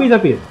ভাগ, ঝাঁপিয়ে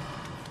ঝাঁপিয়ে।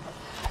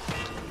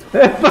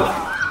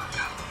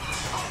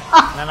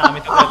 না না, আমি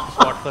তোকে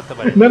স্পট করতে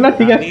পারি। না না,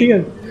 ঠিক আছে ঠিক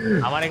আছে।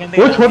 আমার এখান থেকে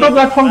ওই ছোট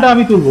প্ল্যাটফর্মটা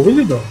আমি তুলবো,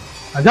 বুঝলি তো?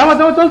 যাওয়া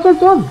যাওয়া, চল চল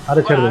চল।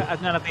 আরে ছেড়ে দে।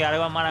 আচ্ছা না, তুই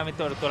আরেকবার মার, আমি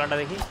তোর তোলাটা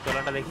দেখি,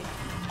 তোলাটা দেখি।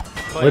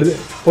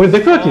 ওই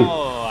দেখতে পাচ্ছিস? ও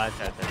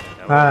আচ্ছা আচ্ছা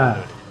আচ্ছা। হ্যাঁ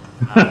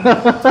হ্যাঁ।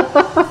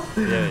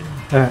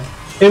 হ্যাঁ,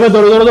 এবার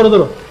দৌড়ো দৌড়ো দৌড়ো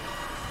দৌড়ো।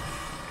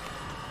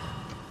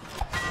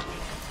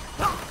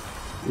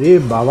 এ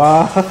বাবা,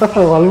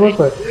 অলমোস্ট।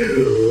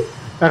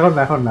 এখন না,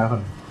 এখন না, এখন।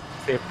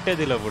 সেফটে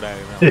দিল পুরো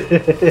একদম।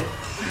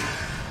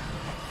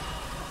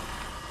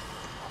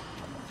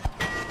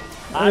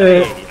 আরে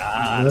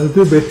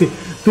তুই বেশি,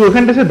 তুই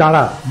ওখানটা এসে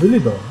দাঁড়া, বুঝলি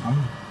তো?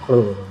 আমি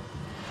করে দেবো।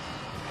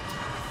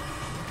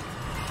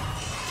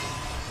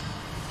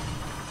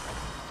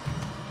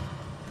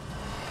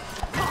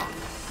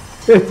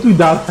 তুই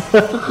দাঁড়া।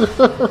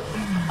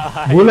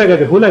 ভুলে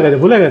গেছে ভুলে গেছে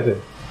ভুলে গেছে।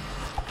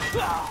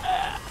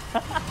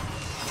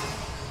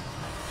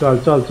 চল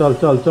চল চল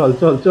চল চল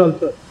চল চল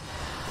চল।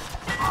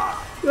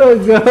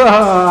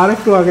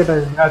 আরেকটু আগে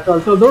টাইম। চল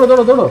চল, দৌড়ো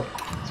দৌড়ো দৌড়ো,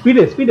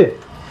 স্পিডে স্পিডে।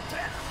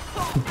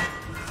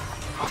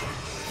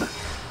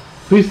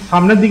 তুই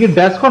সামনের দিকে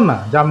ড্যাশ কর না,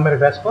 জাম্প মেরে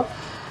ড্যাশ কর।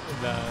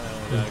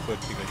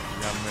 করছি করছি,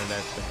 জাম্প মেরে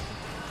ড্যাশ করছি।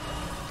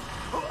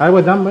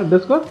 আরেকবার জাম্প মেরে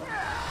ড্যাশ কর।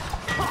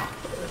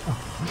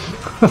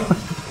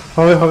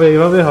 হবে হবে,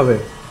 এভাবে হবে।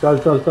 চল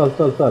চল চল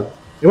চল চল,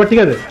 এবার ঠিক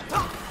আছে।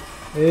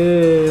 এ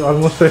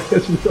অলমোস্ট হয়ে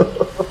গেছিল।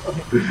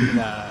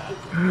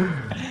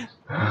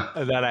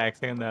 দাঁড়া এক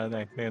সেকেন্ড, দাঁড়া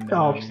এক সেকেন্ড।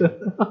 অপশন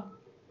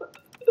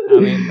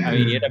আমি আমি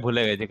এটা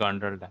ভুলে গেছি,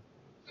 কন্ট্রোলটা।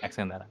 এক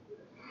সেকেন্ড দাঁড়া।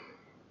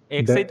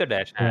 এক্সই তো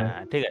ড্যাশ। হ্যাঁ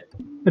হ্যাঁ, ঠিক আছে।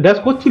 ড্যাশ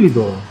করছিলি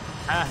তো?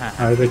 হ্যাঁ হ্যাঁ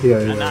আর এটা ঠিক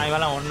আছে। না আমি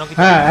বললাম অন্য কিছু।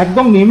 হ্যাঁ,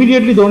 একদম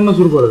ইমিডিয়েটলি দৌড়ানো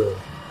শুরু করে দেবে।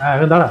 হ্যাঁ,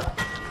 এখন দাঁড়া।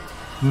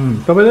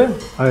 তবে দে।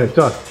 আরে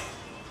চল,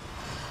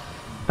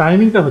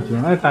 টাইমিংটা হচ্ছে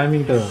না,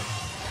 টাইমিংটা।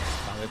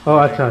 ও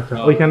আচ্ছা আচ্ছা,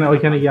 ওইখানে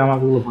ওইখানে গিয়ে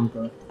আমাকে ওগুলো ফোন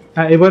কর।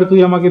 হ্যাঁ, এবার তুই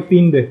আমাকে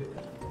পিন দে।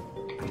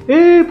 এ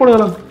পড়ে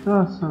গেলাম।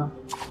 আচ্ছা,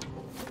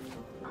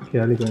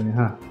 খেয়ালই করিনি।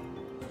 হ্যাঁ,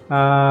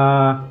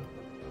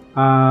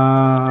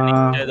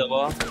 দেবো।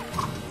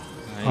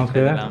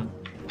 ওকে,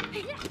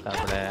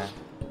 তারপরে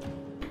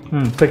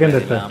সেকেন্ড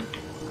একটা।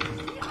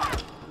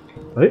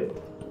 এই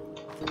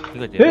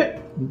ঠিক আছে। এ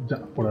যা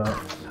পড়ে গেল।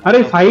 আরে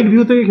সাইড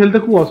ভিউ থেকে খেলতে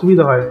খুব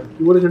অসুবিধা হয়।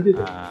 কি করে খেলছিস?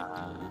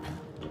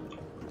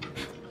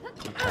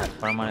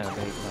 মানে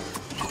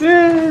এ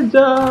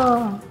যা,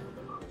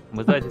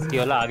 বুঝতে পারছিস কি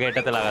হলো? আগে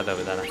এটাতে লাগাতে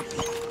হবে, দাঁড়া।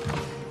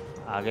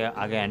 আগে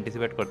আগে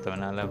অ্যান্টিসিপেট করতে হবে,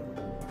 নাহলে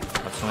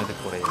সবসময় তো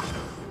পড়ে যাবে।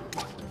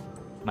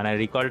 মানে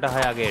রিকলটা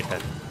হয় আগে এটা।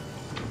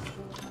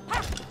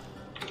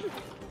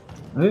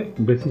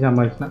 বেশি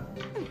ঝামাইস না।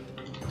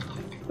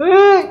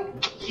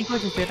 কি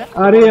করছিস এটা?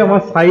 আরে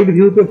আমার সাইড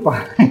ভিউতে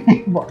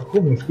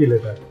খুব মুশকিল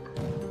এটা।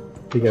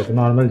 ঠিক আছে,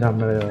 নর্মাল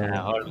ঝামেলা যাবে।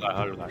 হ্যাঁ, হোল্ড কর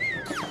হোল্ড কর।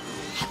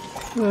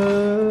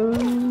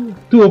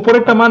 তুই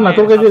ওপরেরটা মার না,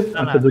 তোর কাছে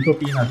আচ্ছা দুটো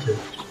পিন আছে।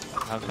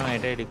 সবসময়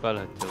এটাই রিকল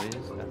হচ্ছে,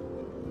 বুঝছিস তো?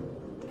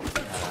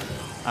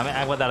 আমি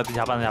একবার দাঁড়া, তুই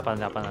ঝাপাস ঝাপাস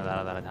ঝাপাস না,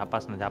 দাঁড়া দাঁড়া,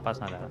 ঝাপাস না ঝাপাস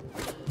না, দাঁড়া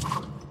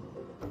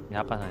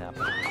ঝাপাস না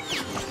ঝাপাস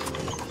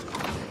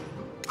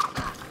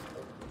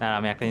না।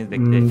 আমি একটা জিনিস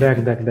দেখতে দেখ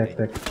দেখ দেখ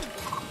দেখ,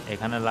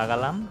 এখানে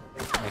লাগালাম,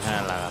 এখানে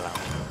লাগালাম।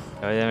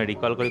 এবার আমি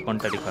রিকল করি,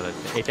 কোনটা রিকল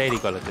হচ্ছে? এটাই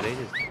রিকল হচ্ছে,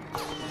 দেখছিস?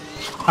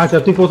 আচ্ছা,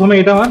 তুই প্রথমে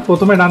এটা মার,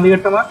 প্রথমে ডান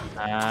দিকেরটা মার।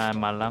 হ্যাঁ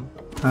মারলাম।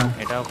 হ্যাঁ,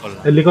 এটাও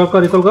করলাম। রিকল কর,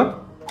 রিকল কর।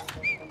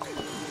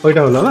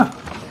 ওইটা হলো না?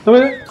 তবে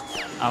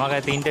আমার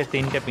কাছে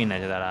তিনটে পিন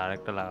আছে, দাঁড়া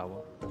আরেকটা লাগাবো।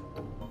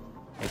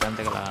 এখান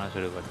থেকে লাগানো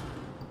শুরু করি।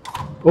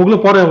 ওগুলো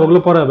পরে হবে, ওগুলো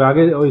পরে হবে।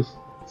 আগে ওই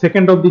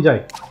সেকেন্ড অবধি যাই।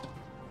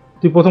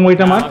 তুই প্রথম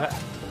ওইটা মার।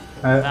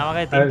 আমার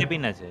কাছে তিনটে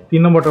পিন আছে।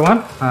 3 নম্বরটা মার।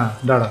 হ্যাঁ,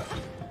 দাঁড়া।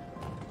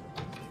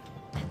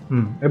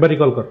 এবার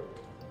রিকল কর।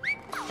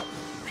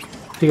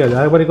 ঠিক আছে,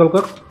 আরেকবার রিকল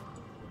কর।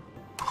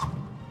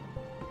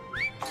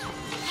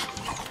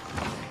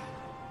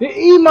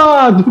 এই মা,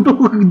 দুটো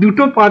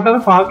দুটো পাটার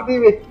ফাঁক দিয়ে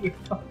বেশি।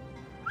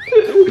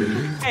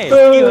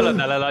 কি হলো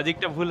তাহলে?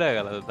 লজিকটা ভুল হয়ে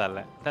গেল তো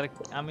তাহলে। তাহলে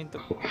আমি তো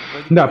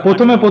না,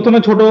 প্রথমে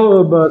ছোট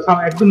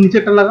একদম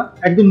নিচেরটা লাগা,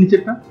 একদম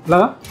নিচেরটা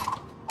লাগা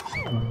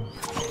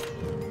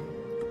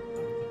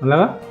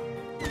লাগা।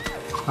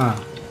 হ্যাঁ,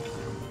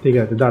 ঠিক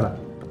আছে, দাঁড়া।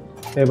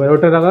 এবার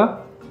ওটা লাগা,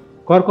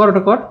 কর কর,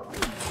 ওটা কর।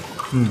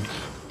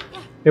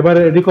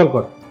 এবারে রিকল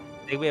কর।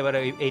 দেখবি এবারে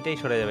এইটাই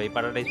সরে যাবে, এই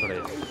পাটাটাই সরে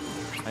যাবে।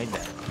 এই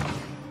দেখ,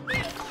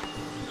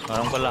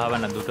 গরম করলে হবে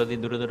না, দুটো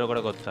দুটো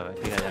করে করতে হবে।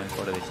 ঠিক আছে, আমি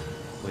করে দিচ্ছি,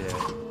 বুঝে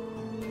যাবে।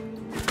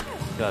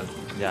 চল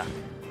যা।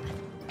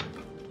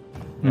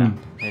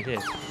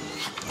 বুঝেছিস?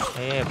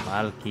 এ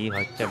মাল কি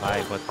হচ্ছে ভাই?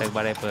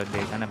 প্রত্যেকবারে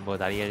যেখানে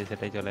দাঁড়িয়ে আছে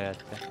সেটাই চলে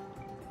যাচ্ছে।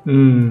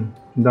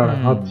 দাঁড়া,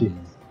 ভাবছি।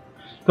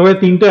 তবে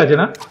 3টে আছে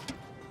না?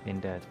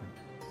 3টে আছে।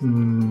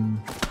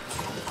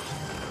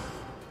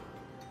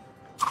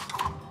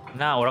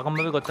 না, ওরকম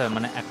ভাবে করতে হবে,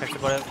 মানে একটা একটা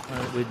করে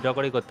উইথড্র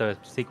করেই করতে হবে।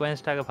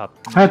 সিকোয়েন্সটাকে ভাব।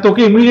 হ্যাঁ,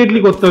 তোকে ইমিডিয়েটলি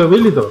করতে হবে,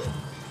 বুঝলি তো?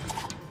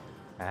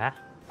 হ্যাঁ,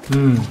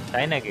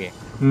 তাই নাকি?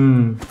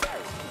 হুম,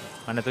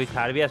 মানে তুই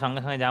ছাড়বি আর সঙ্গে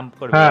সঙ্গে জাম্প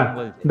করবি? হ্যাঁ,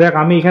 দেখ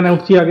আমি এখানে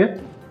উঠছি আগে।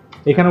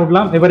 এখানে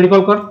উঠলাম, এবার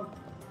রিকল কর।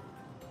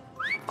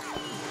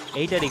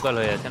 এইটা রিকল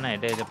হয়ে যাচ্ছে না,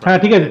 এটা এই যে হ্যাঁ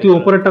ঠিক আছে, তুই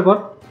উপরেরটা কর।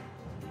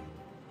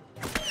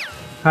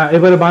 হ্যাঁ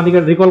এবারে বাঁ দিকে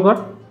রিকল কর,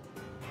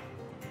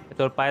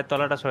 তোর পায়ের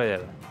তলাটা সরে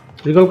যাবে।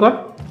 রিকল কর,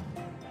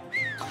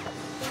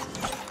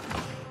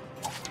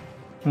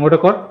 ওটা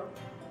কর।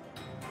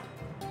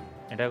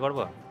 এটা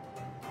করবো?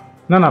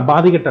 না না, বাঁ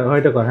দিকেরটা,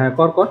 ওইটা কর। হ্যাঁ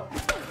কর কর।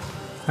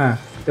 হ্যাঁ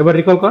এবার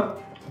রিকল কর।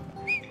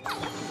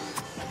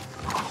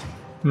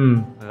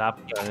 লাভ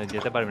কি হবে?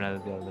 যেতে পারবি না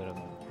তুই ধরে।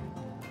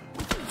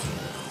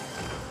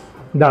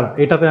 দাঁড়া,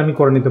 এটাতে আমি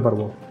করে নিতে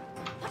পারবো।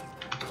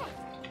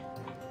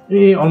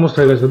 এই অলমোস্ট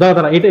হয়ে গেছে। দাঁড়া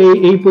দাঁড়া, এটা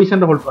এই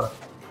পজিশনটা হোল্ড করা।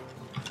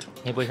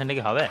 এই পজিশনটা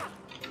কি হবে?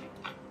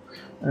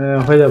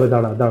 হয়ে যাবে।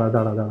 দাঁড়া দাঁড়া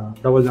দাঁড়া দাঁড়া,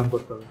 ডাবল জাম্প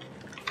করতে হবে।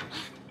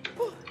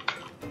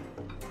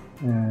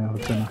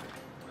 হচ্ছে না,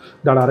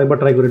 দাঁড়া আরেকবার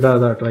ট্রাই করি। দাঁড়া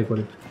দাঁড়া, ট্রাই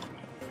করি।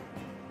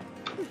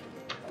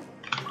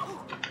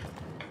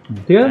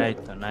 ঠিক আছে, এই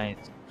তো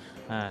নাইস।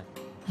 হ্যাঁ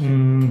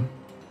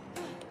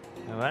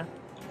এবার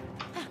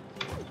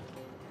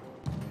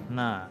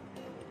না,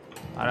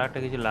 আর একটা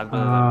কিছু লাগবে।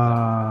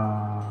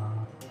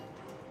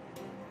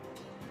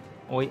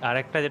 ওই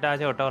আরেকটা যেটা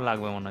আছে ওটাও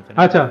লাগবে মনে হচ্ছে।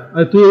 আচ্ছা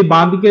তুই এই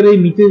বাঁ দিকের এই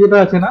নিচে যেটা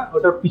আছে না,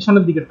 ওটার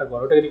পিছনের দিকেরটা কর।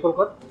 ওটাকে রিকল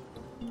কর,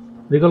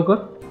 রিকল কর।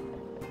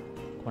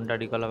 কোনটা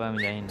রিকল হবে আমি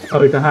জানি না।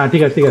 ওইটা, হ্যাঁ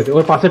ঠিক আছে ঠিক আছে,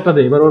 ওর পাশেরটা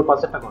দে। এবার ওর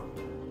পাশেরটা কর।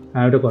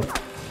 হ্যাঁ ওটা কর।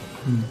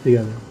 ঠিক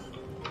আছে।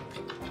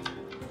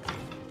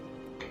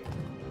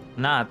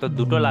 না তো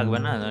দুটো লাগবে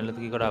না, নাহলে তো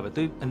কি করে হবে?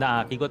 তুই না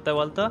কি করতে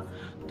বলতো,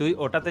 তুই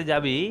ওটাতে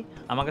যাবি,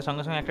 আমাকে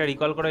সঙ্গে সঙ্গে একটা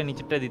রিকল করে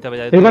নিচেরটা দিতে হবে।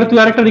 এবার তুই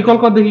আরেকটা রিকল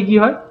কর, দেখি কি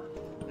হয়।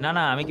 না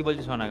না, আমি কি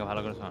বলছি শোন আগে,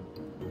 ভালো করে শোন।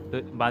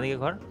 তুই বাঁদিকে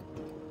ঘর,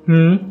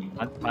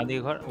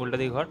 বাঁদিকে ঘর, উল্টা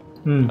দিকে ঘর,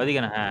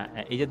 ওইদিকে না। হ্যাঁ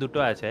এই যে দুটো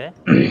আছে,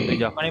 তুই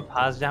যখনই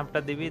ফার্স্ট জাম্পটা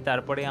দিবি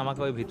তারপরে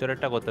আমাকে ওই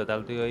ভিতরেরটা করতে হবে,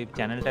 তাহলে তুই ওই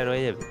চ্যানেলটা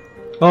রয়ে যাবে।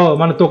 ও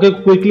মানে তোকে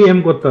কুইকলি এম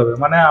করতে হবে,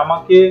 মানে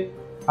আমাকে,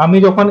 আমি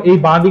যখন এই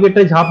বাঁ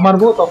দিকেরটায় ঝাঁপ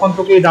মারবো তখন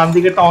তোকে এই ডান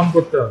দিকেরটা অন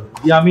করতে হবে।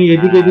 যে আমি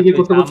এদিকে এদিকে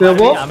করতে করতে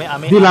যাবো,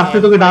 দিয়ে লাস্টে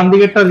তোকে ডান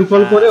দিকেরটা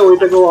রিকল করে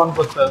ওইটাকে অন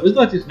করতে হবে। বুঝতে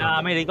পারছিস? না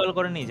আমি রিকল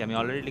করে নিয়েছি, আমি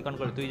অলরেডি রিকল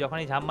করে। তুই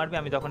যখনই ঝাঁপ মারবি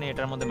আমি তখনই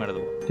এটার মধ্যে মেরে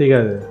দেবো। ঠিক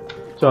আছে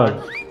চল।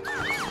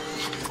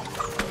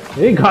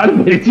 এই ঘাট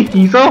বেড়েছি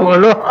কি সব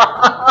হলো,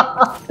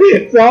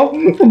 সব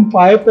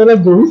পায়ে তোরা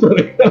জড়ি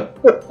চলে গেল।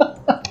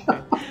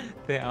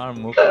 আমার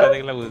মুখটা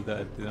দেখলে বুঝতে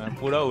পারছিস,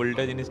 পুরো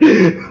উল্টো জিনিস।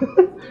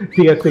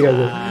 ঠিক আছে ঠিক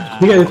আছে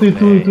ঠিক আছে, তুই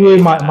তুই তুই এই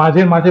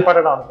মাঝে মাঝে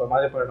পাটা ডাউন কর,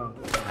 মাঝে পাটা ডাউন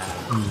কর।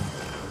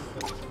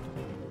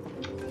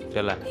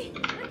 চলা,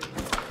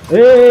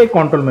 এই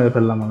কন্ট্রোল মেরে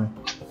ফেললাম আমি।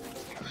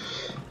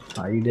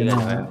 আইডিয়া না,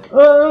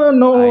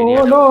 নো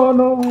নো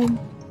নো,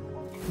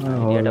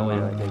 আইডিয়াটা বুঝে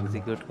গেছে,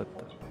 এক্সিকিউট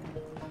করতে।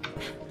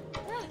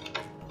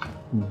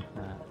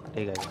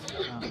 ঠিক আছে,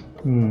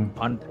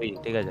 1 3,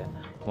 ঠিক আছে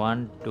 1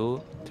 2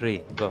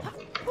 3 গো।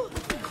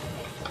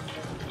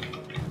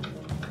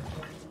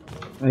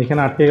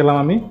 এখানে আটকে গেলাম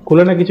আমি।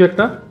 খুলে নে কিছু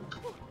একটা,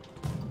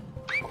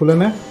 খুলে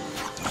নে।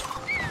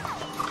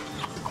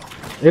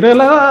 এটা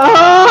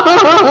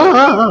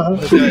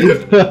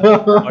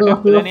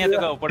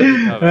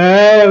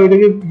হ্যাঁ,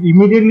 ওইটাকে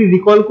ইমিডিয়েটলি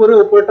রিকল করে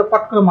উপরেটা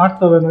পাট করে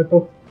মারতে হবে, নয়তো।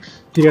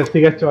 ঠিক আছে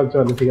ঠিক আছে, চল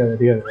চল, ঠিক আছে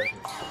ঠিক আছে।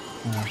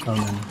 হ্যাঁ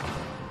সামনে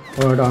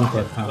ওটা অন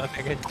কর। হ্যাঁ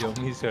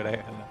জমি সরে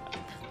গেল।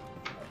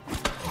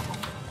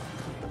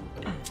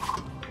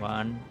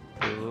 1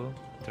 2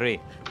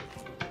 3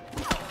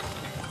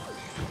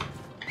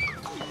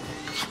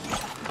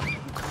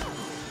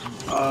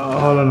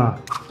 হলো না।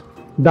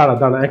 দাঁড়া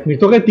দাঁড়া এক মিনিট,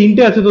 তোকে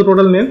তিনটে আছে তো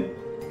টোটাল নেন।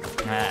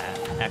 হ্যাঁ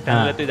একটা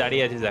নিলে তুই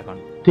দাঁড়িয়ে আছিস এখন।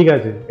 ঠিক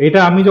আছে, এটা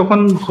আমি যখন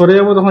সরে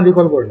যাবো তখন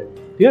রিকল করলে,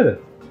 ঠিক আছে?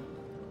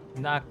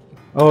 না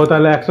ও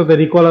তাহলে একসাথে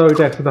রিকল আর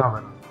ওইটা একসাথে হবে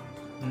না।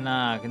 না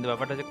কিন্তু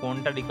ব্যাপারটা হচ্ছে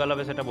কোনটা রিকল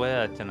হবে সেটা বোঝা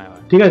যাচ্ছে না এবার।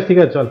 ঠিক আছে ঠিক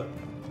আছে, চল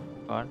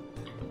কর,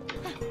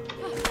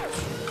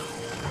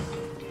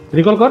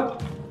 রিকল কর।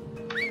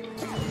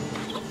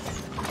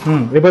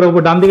 এবার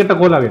ওপর ডান দিকেরটা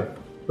খোল আগে,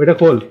 ওইটা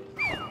খোল।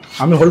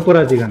 আমি হোল্ড করে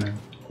আছি এখানে,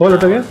 খোল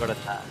ওটাকে।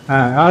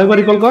 হ্যাঁ আরেকবার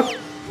রিকল কর,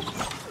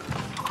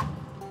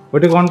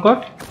 ওইটাকে অন কর।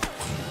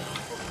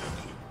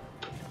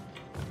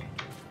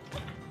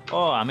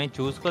 ও আমি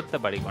চুজ করতে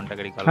পারি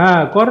কোনটাকে রিকল।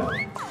 হ্যাঁ কর।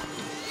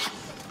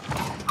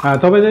 হ্যাঁ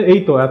তবে এই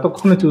তো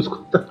এতক্ষণে চুজ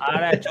করতে,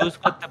 আরে চুজ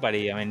করতে পারি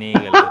আমি, নিয়ে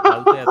গেল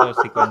ফালতু এত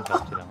সিকোয়েন্স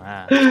হচ্ছিলাম।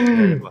 হ্যাঁ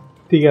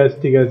ঠিক আছে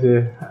ঠিক আছে।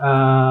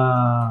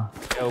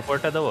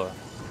 উপরটা দেবো,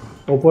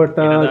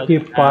 উপরটা কি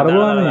পারবো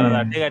আমি?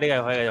 ঠিক আছে ঠিক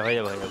আছে, হয়ে গেছে হয়ে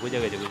যাবে হয়ে যাবে, বুঝে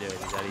গেছি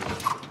দাঁড়িয়ে।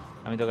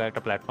 আমি তোকে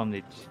একটা প্ল্যাটফর্ম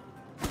দিচ্ছি।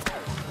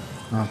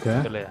 ওকে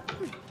চলে যা।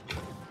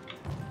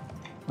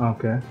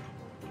 ওকে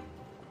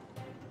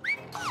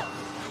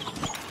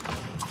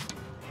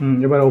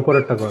এবার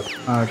উপরেরটা কর।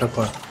 হ্যাঁ এটা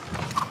কর,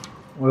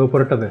 ওই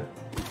উপরেরটা দে।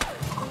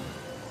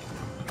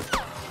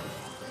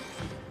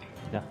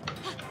 যা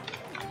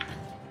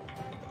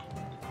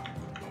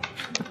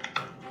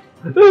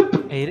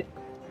এই রে,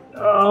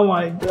 Oh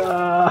my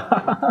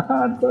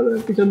god!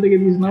 পিছন থেকে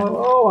দিস না।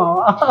 ও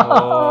বাবা,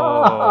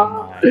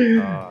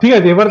 ঠিক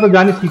আছে এবার তো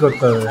জানিস কি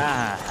করতে হবে।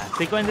 হ্যাঁ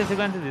সিকোয়েন্সে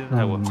সিকোয়েন্সে দিতে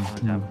থাকবো।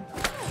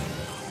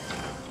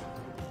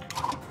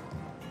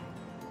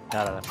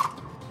 দাঁড়া দাঁড়া,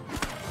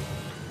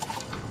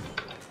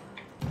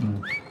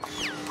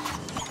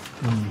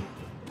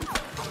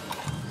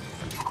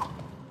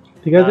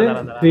 ঠিক আছে,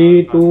 দাঁড়া, দাঁড়া, 3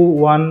 2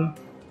 1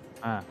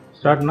 হ্যাঁ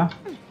স্টার্ট না।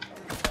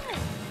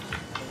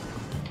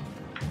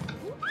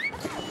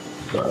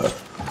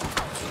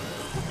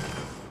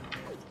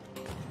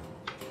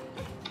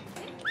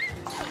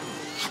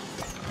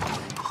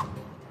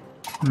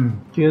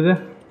 ঠিক আছে,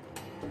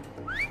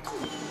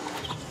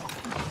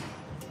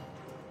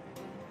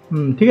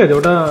 ঠিক আছে,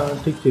 ওটা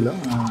ঠিক ছিল।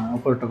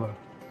 উপরটা করো।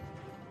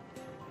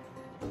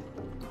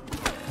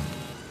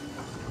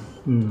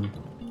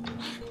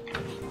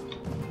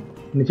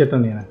 নিচেরটা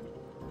নিয়ে না,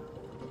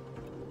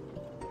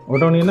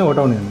 ওটাও নিয়ে না,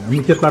 ওটাও নিয়ে না,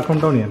 নিচের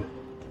প্ল্যাটফর্মটাও নিয়ে না।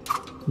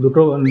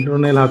 দুটো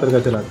নেল হাতের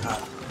কাছে রাখ।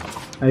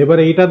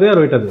 এবারে এইটা দে আর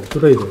ওইটা দে,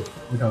 দুটোই দে।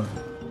 এটাও দে।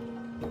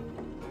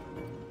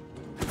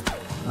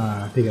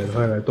 ঠিক আছে,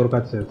 হয়ে গেছে, তোর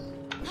কাজ শেষ।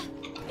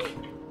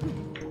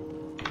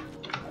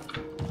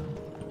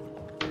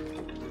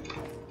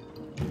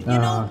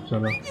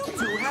 চলো। You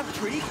two have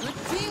pretty good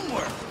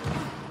teamwork.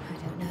 I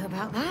don't know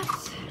about that.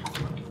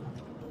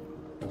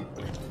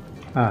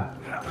 হ্যাঁ,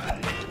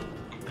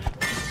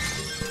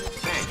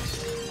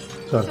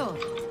 চল। Sure.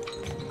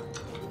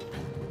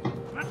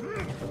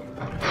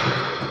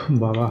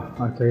 বাবা,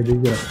 আচ্ছা এদিক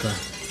দিয়ে রাস্তা।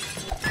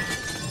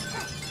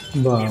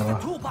 Here's বাবা, the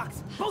toolbox.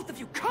 Both of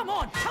you, come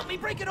on, help me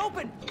break it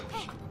open.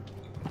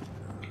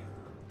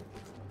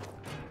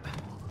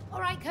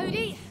 All right,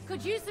 Cody.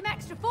 Could use some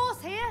extra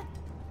force here.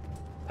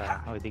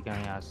 ওইদিকে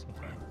আমি আসি,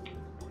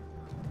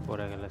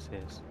 পড়ে গেলে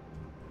শেষ।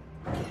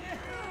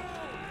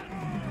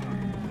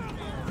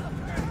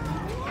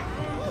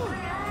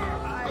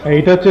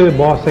 এইটা হচ্ছে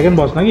বস, সেকেন্ড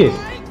বস নাকি?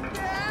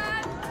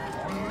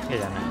 কে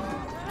জানে,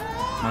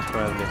 মোস্ট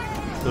প্রবাবলি।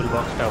 টুল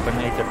বক্সটা ওপেন,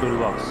 এই তো টুল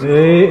বক্স।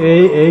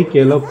 এই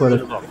কেলপ করে।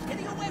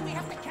 Getting away, we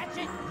have to catch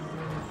it.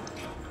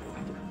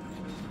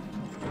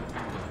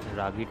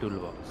 Ragi tool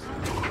box.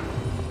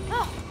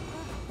 Oh,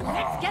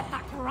 let's get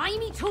that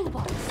grimy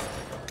toolbox.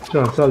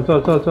 চল চল চল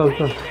চল চল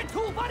চল। Get it,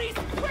 tool buddies.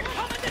 We're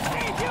coming to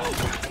save you.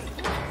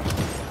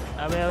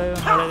 আবে আবে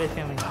মরে গেছি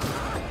আমি।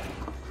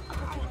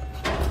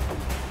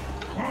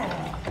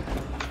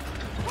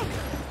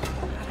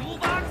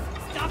 Toolbox,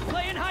 stop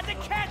playing hard to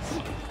catch.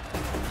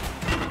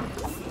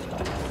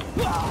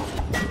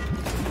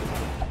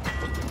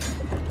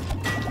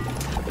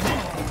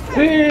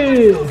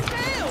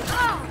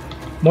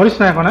 Morris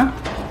না এখন,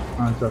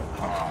 হ্যাঁ চল।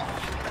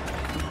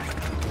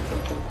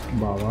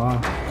 বাবা,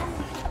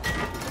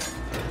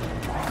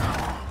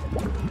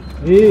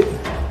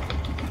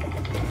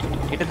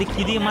 এটা দিয়ে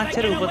কি দিয়ে মারছে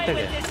রে উপর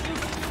থেকে?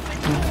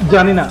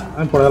 জানি না,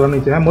 আমি পড়ে গেলাম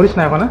নিচে। হ্যাঁ, মরিস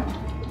না এখন,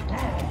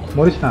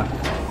 মরিস না।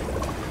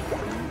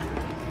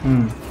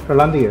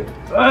 চলান দিকে।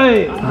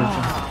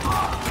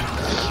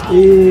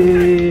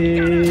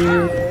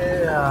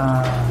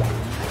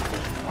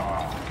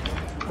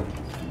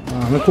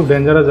 আমি খুব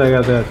ডেঞ্জারাস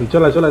জায়গাতে আছি।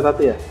 চলে চলে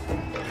তাতে।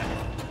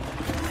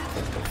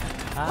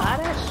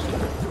 আরে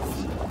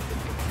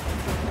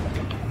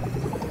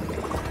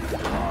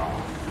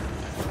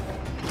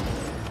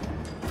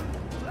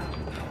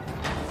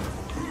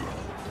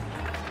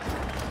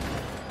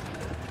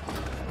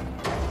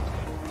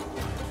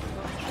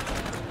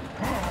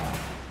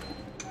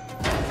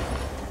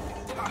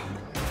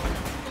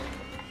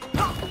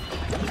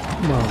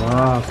বাবা,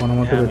 কোনো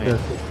মতে বেঁচে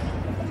আছে।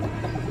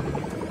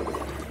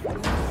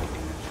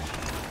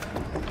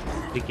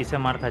 তুই কিসে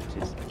মার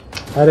খাচ্ছিস?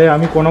 আরে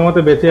আমি কোনো মতে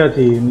বেঁচে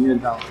আছি, নিয়ে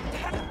যাও।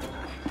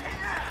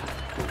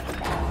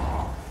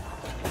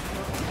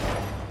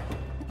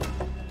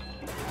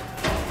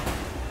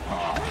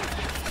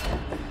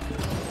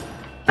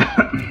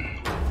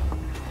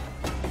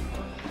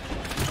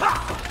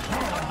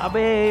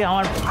 আবে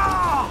আমার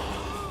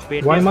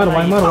পেটে ওয়াই মার, সবাই-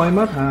 ওয়াই মার, ওয়াই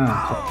মার। হ্যাঁ,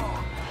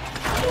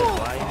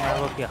 ওয়াই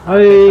মারবো কি?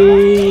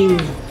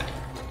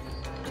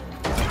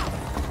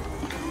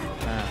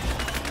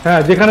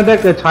 হ্যাঁ, যেখানে দেখ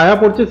ছায়া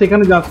পড়ছে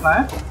সেখানে যাস না।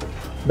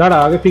 দাঁড়া,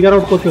 আগে ফিগার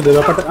আউট করতে দে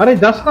ব্যাপারটা। আরে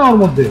যাস না ওর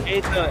মধ্যে।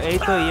 এই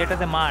তো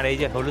এটাতে মার, এই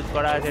যে হলুদ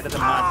করা আছে এটাতে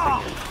মার।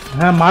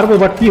 হ্যাঁ মারবো,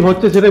 বাট কি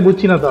হচ্ছে সেটাই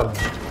বুঝছি না তো আমি।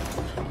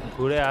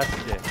 ঘুরে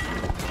আসছে,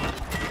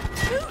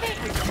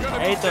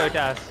 এই তো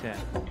এটা আসছে,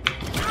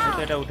 এই তো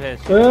এটা উঠে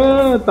এসছে।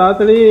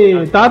 তাড়াতাড়ি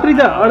তাড়াতাড়ি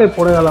যা। আরে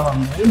পড়ে গেলাম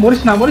আমি।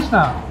 মরিস না, মরিস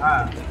না।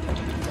 হ্যাঁ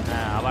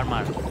হ্যাঁ, আবার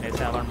মার,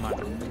 এসে আবার মার।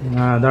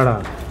 হ্যাঁ, দাঁড়া।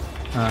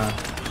 হ্যাঁ,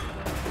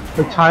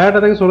 ওই ছায়াটা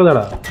থেকে সরে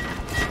দাঁড়া।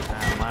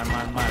 হ্যাঁ, মার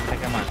মার মার,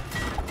 থেকে মার।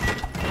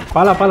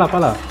 পালা পালা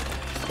পালা।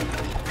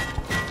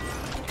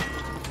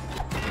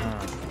 হ্যাঁ।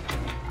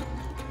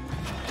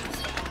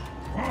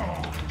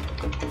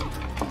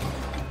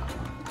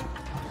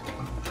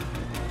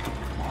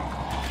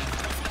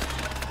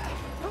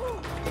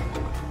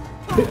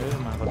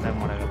 মা কোথায়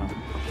মরে গেলাম?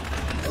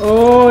 ও,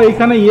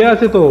 এখানে ইয়ে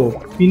আছে তো,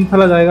 পিন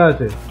ফেলা জায়গা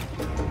আছে।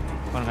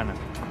 কোনখানে?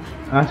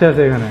 আছে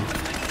আছে এখানে।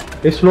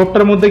 এই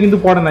স্লোপটার মধ্যে কিন্তু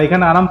পড়ে না,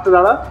 এখানে আরামসে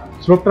দাঁড়া।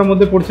 স্লোপটার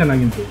মধ্যে পড়ছে না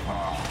কিন্তু।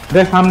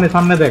 দেখ সামনে,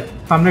 সামনে দেখ,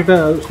 সামনে একটা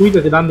সুইচ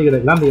আছে। ডান দিকে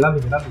দেখ, ডান দিকে, ডান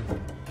দিকে, ডান দিকে,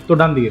 তো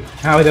ডান দিকে।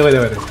 হ্যাঁ, ওই দেখ, ওই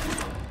দেখ, ওই দেখ।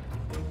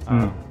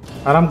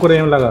 আরাম করে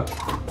এম লাগা।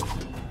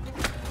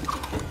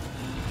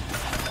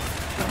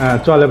 হ্যাঁ,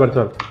 চল এবার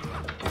চল।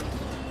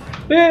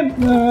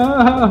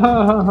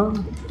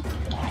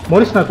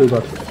 মরিস না তুই,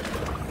 বস।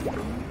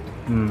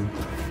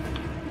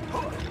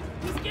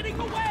 He's getting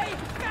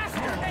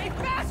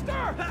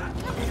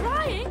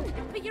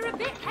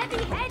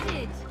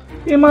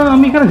এ মা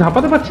আমি এখানে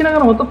ঝাঁপাতে পারছি না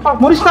কেন? তো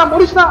মরিস না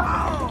মরিস না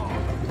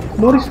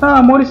মরিস না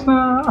মরিস না,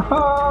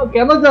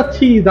 কেন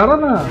যাচ্ছি? দাঁড়া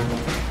না।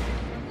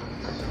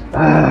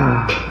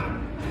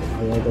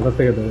 কোথা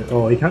থেকে দেবে? ও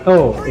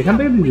এখান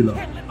থেকে দিয়েছিল।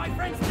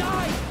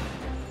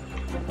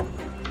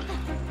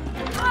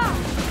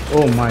 ও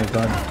মাই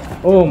গড,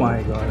 ও মাই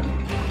গড।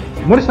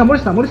 মরিস না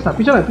মরিস না মরিস না,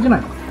 পিছনে পিছনে।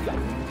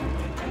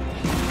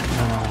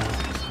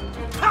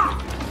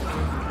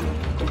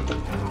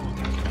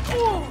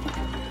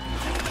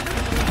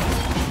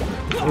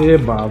 এ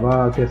বাবা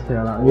कैसे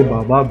आ रहा? ये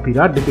बाबा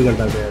বিরাট ডিফিকাল্ট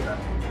আছে এটা।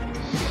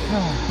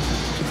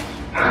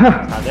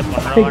 সাথে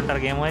 15 ঘন্টার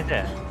গেম হয়েছে।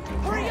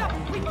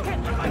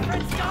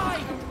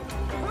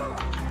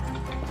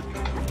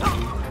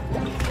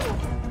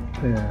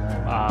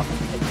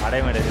 ভাড়ে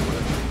মেরেছে পুরো।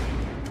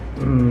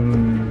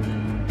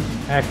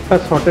 একটা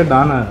শটে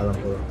ডান আয়া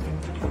পুরো।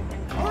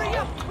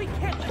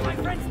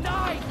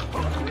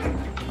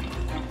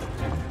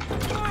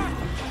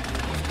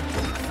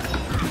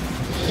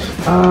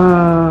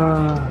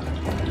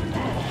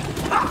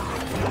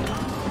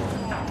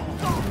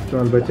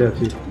 চল বেঁচে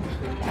আছি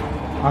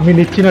আমি,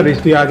 নিচ্ছি না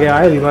রিস্ক। তুই আগে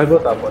আয়, রিভাইভ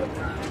তারপরে।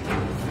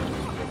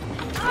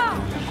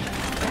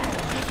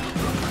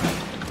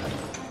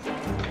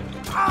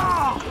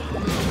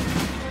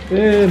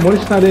 এ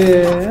মরিস না রে।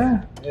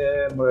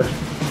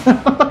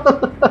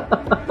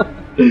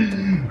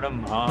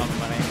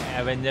 মানে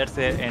অ্যাভেঞ্জার্স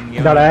এর এন্ড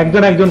গেম। দাঁড়া,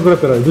 একজন একজন করে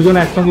পেরোয়, দুজন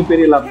একসঙ্গে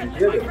পেরিয়ে লাভ নেই,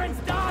 ঠিক আছে?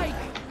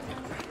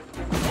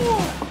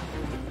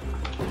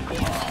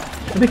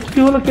 এটা কি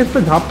হলো? কেসটা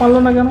ঝাঁপ মারলো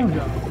না কেন?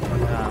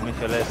 আমি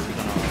চলে এসেছি।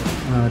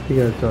 হ্যাঁ ঠিক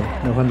আছে, চল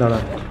এখন দাঁড়া।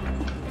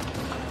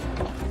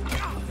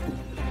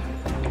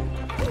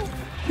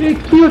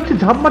 কি হচ্ছে?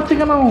 ঝাঁপ মারছে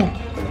কেন?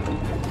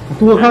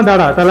 তুই ওখানে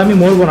দাঁড়া, তাহলে আমি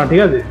মরবো না,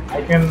 ঠিক আছে?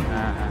 I can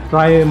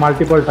try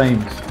multiple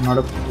Times not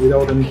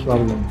without any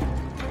problem.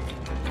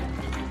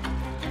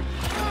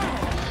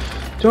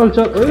 চল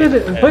চল,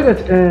 হয়ে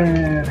গেছে।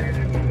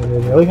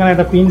 ওইখানে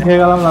একটা পিন খেয়ে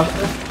গেলাম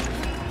লাস্টে।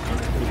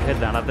 উঠে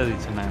দাঁড়াতে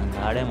দিচ্ছে না,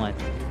 ঘাড়ে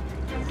মারছে।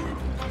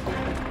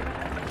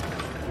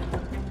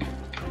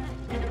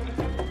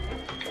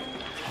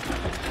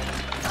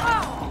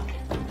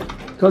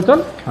 চল চল,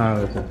 হ্যাঁ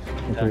গেছে।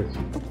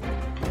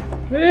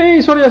 এই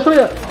সরে যা সরে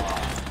যা।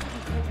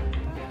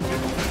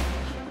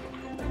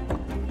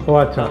 ও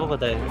আচ্ছা,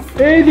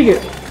 এইদিকে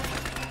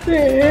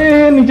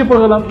নিচে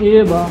পড়ে গেলাম। এ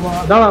বাবা,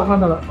 দাঁড়া ওখানে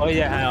দাঁড়া। ওই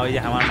যে হ্যাঁ, ওই যে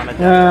আমার মারা।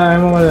 হ্যাঁ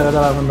আমার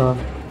দাঁড়া এখন দাঁড়া।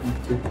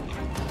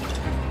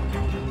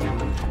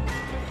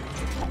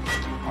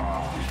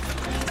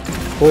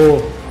 ও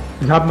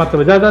ঝাঁপ মারতে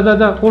হবে, যা যা যা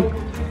যা কোট।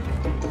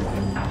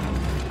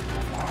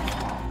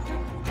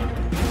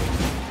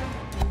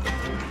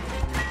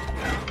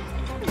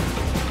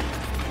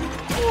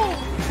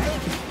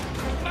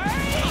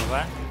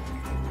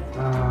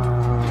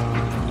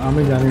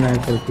 আমি জানি না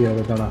এরপর কি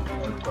হবে, দাঁড়া।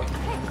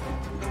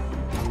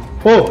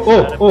 ও ও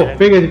ও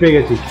পেয়ে গেছি পেয়ে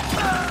গেছি।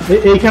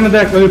 এইখানে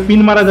দেখ, ওই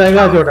পিন মারা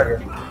জায়গা আছে, ওটাকে।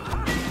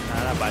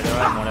 বাজে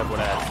মনে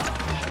পড়ে আছে।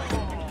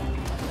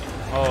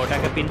 ও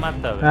ওটাকে পিন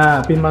মারতে হবে। হ্যাঁ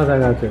পিন মারা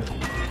জায়গা আছে,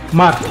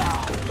 মার।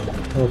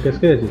 ও কেস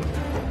খেয়েছি।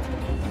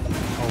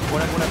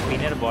 উপরে পুরো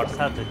পিনের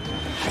বর্ষাত হচ্ছে,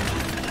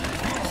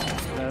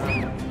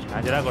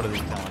 হাজরা করে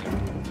দিচ্ছে আমাকে।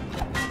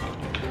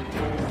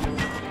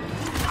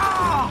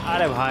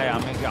 আরে ভাই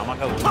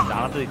আমাকে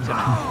দাঁড়াতে দিচ্ছে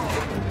না,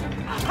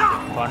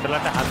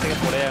 কন্ট্রোলারটা হাত থেকে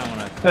পড়ে যাবে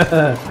মনে হচ্ছে।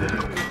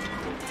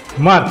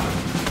 মার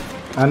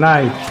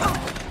নাইস।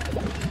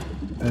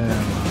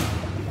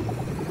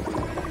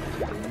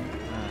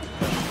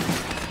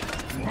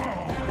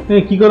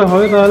 কি করে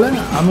হবে তাহলে?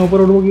 আমি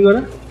উপরে উঠবো কি করে?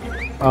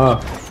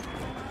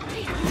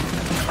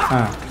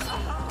 হ্যাঁ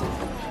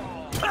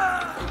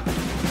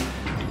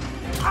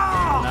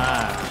না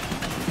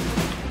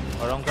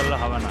ওরম করলে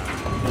হবে না,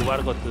 দুবার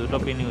করতে, দুটো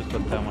পিন ইউজ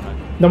করতে হবে মনে হয়।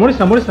 মরিস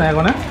না মরিস না,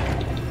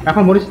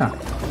 এখন মরিস না।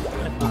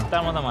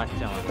 কুত্তার মতো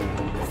মারছে আমাকে।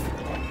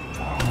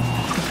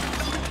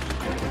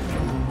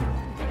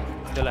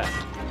 চলে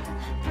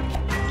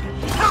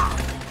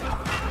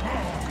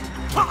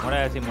মনে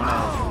আছি মনে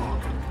আছে।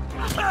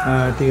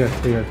 হ্যাঁ ঠিক আছে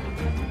ঠিক আছে।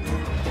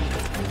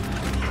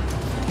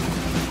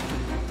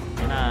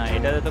 না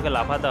এটাতে তোকে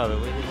লাফাতে হবে,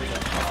 বুঝলি?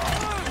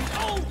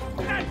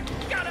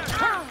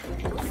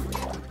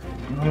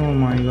 ও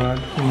মাই গড,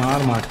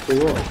 মারছে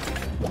গো।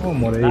 ও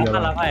মরেই গেল।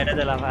 লাফা,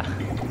 এটাতে লাফা।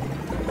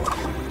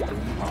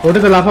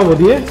 ওটাতে লাফাবো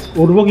দিয়ে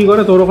উঠবো কি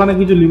করে? তোর ওখানে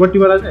কিছু লিভার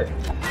টিভার আছে?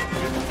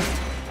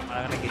 আমার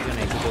এখানে কিছু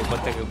নেই, কিন্তু উপর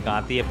থেকে গা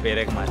দিয়ে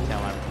পেরেক মারছে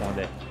আমার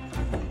মধ্যে,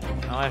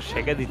 আমার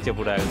সেকে দিচ্ছে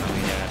পুরো একদম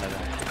এই জায়গাটাতে।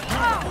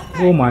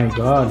 ও মাই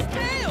গড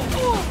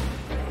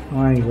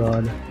মাই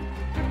গড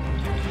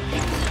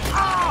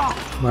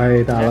ভাই,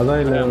 এটা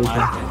আলাদাই লেভেল।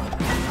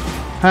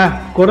 হ্যাঁ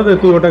করে দে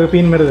তুই, ওটাকে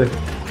পিন মেরে দে।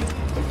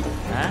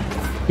 হ্যাঁ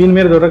পিন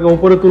মেরে দে, ওটাকে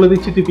উপরে তুলে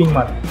দিচ্ছি, তুই পিন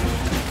মার।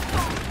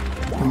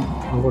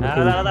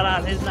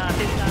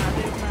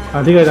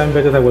 হ্যাঁ ঠিক আছে, আমি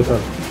বেঁচে থাকবো।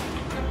 চল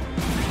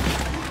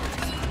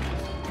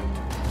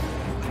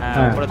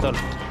হ্যাঁ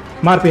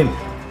মার পিন।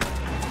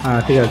 হ্যাঁ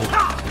ঠিক আছে,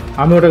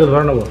 আমি ওটাকে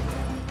ধরে নেবো,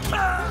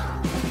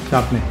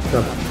 চাপ নেই।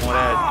 চল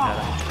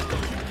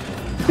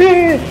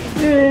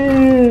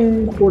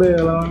পড়ে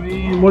গেলাম আমি।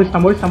 মরিস না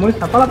মরিস না মরিস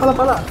না, পালা পালা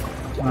পালা।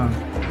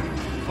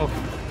 ওহ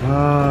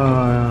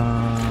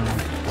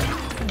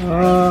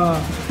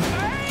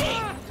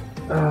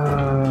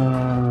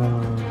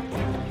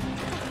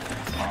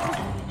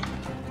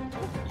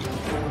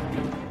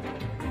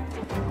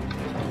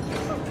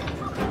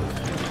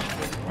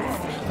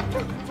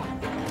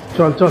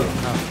চল চল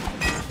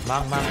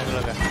ভাঙ ভাঙ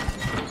এগুলোকে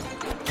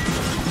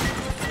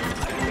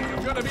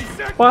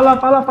পালা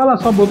পালা পালা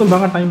সব বোতল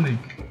ভাঙার টাইম নেই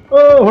ও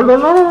হোল্ড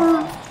অন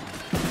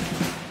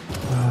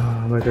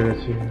বেঁচে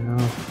গেছি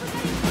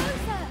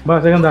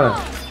বাস এখানে দাঁড়া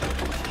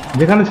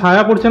যেখানে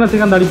ছায়া পড়ছে না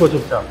সেখানে দাঁড়িয়ে পড়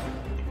চুপচাপ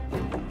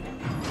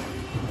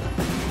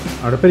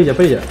আর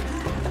পেরিয়ে যা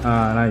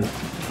নাইস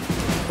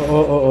ও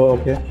ও ও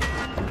ওকে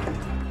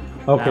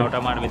ওকে ওটা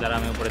মারবি তার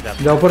আমি উপরে যাব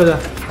যা উপরে যা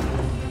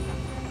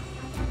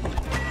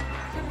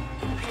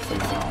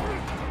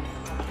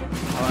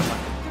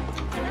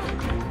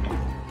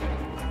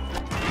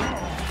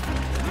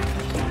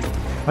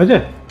আছে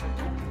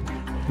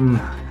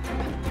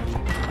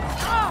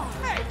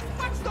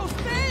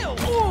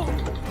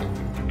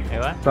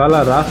এবার সালা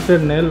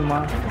রাস্টের নেল মা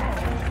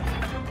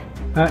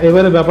হ্যাঁ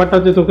এবারে ব্যাপারটা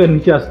হচ্ছে তোকে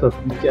নিচে আসতে হবে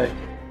নিচে আয়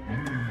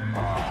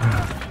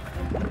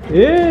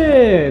এ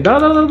দাঁড়া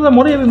দাঁড়া দাঁড়া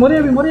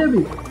মরে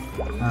যাবি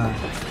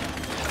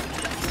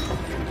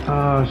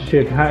হ্যাঁ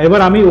শিট হ্যাঁ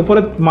এবার আমি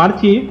উপরে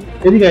মারছি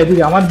এদিকে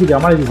আমার দিকে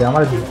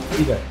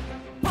এদিকে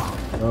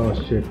ও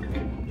শিট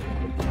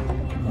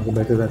আমাকে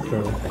বেঁচে থাকতে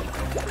হবে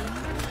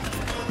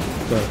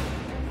চল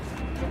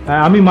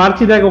হ্যাঁ আমি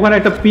মারছি দেখ ওখানে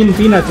একটা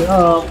পিন আছে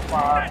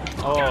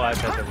ও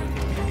আচ্ছা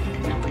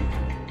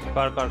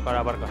কর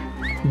আবার কর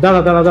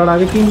দাঁড়া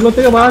আগে পিনগুলো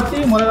থেকে বাড়াচ্ছি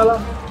মরে গেল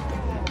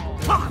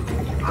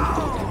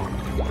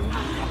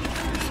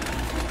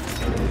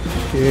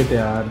শিট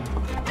यार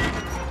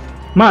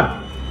মার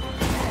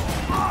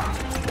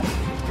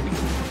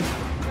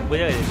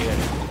বুঝা গেছে ঠিক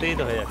আছে তুই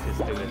তো হয়ে যাচ্ছিস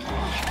স্টেপে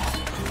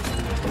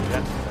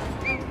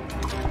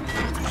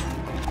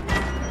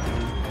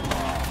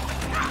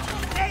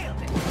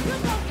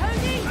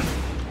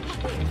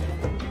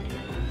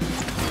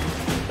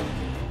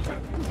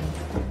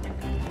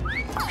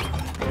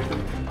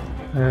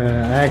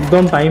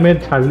একদম টাইমে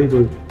ছাড়লি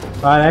তুই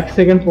আর 1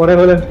 সেকেন্ড পরে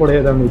হলে পড়ে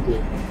যেতাম নিচে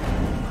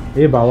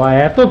এ বাবা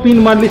এত পিন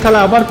মারলি শালা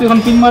আবার তুই এখন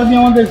পিন মারবি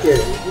আমাদেরকে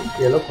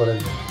কেলো করে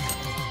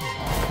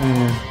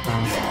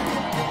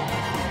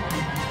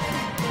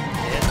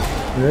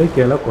এই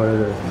কেলো করে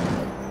দে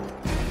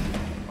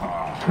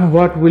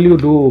what will you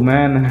do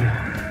man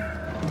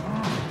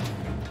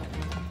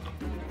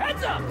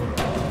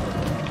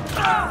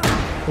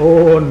O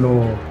no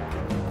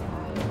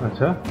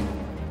আচ্ছা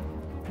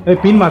এই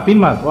পিন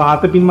মার ও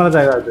হাতে পিন মারা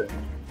জায়গা আছে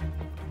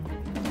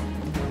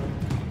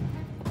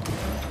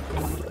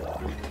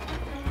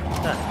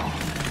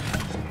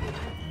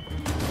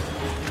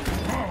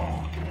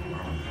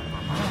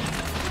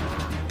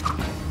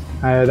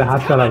হ্যাঁ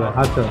হাত চালাবে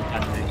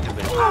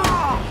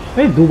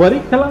এই দুবারই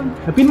খেলাম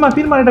পিন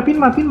মার এটা পিন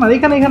মার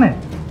এখানে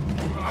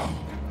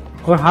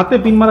ওর হাতে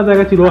পিন মারা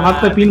জায়গা ছিল ওর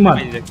হাতে পিন মার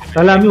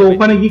তাহলে আমি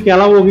ওখানে গিয়ে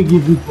খেলাবো ওকে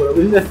গিয়ে জিত করে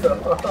বুঝলি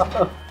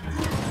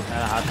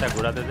হাতটা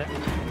ঘোরাতে দে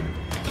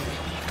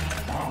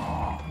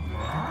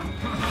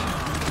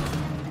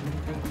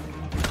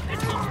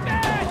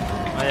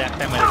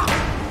একটা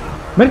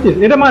মেরেছিস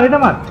এটা মার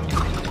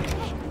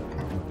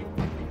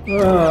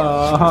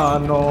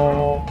নো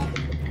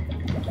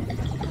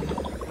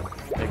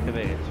দেখতে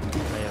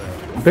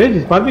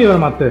পেয়েছিস পারবি এবার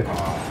মারতে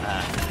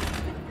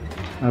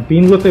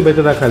পিনগুলোতে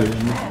বেঁচে থাক খালি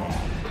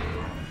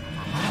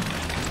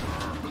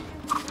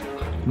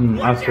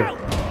আসছে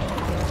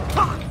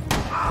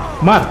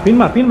মার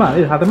পিন মার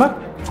এই হাতে মার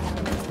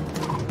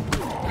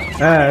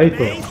হ্যাঁ এই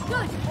তো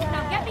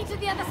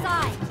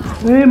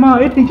এই মা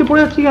এই নিচে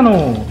পড়ে যাচ্ছি কেন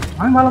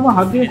আমি ভালো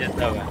হাত দিয়ে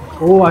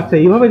ও আচ্ছা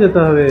এইভাবে যেতে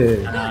হবে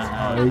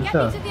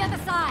এইটা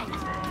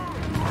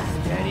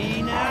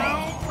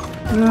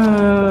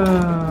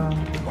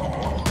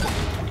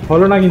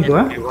হলো না কিন্তু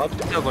হ্যাঁ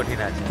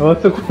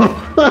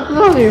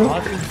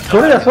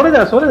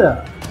সরে যা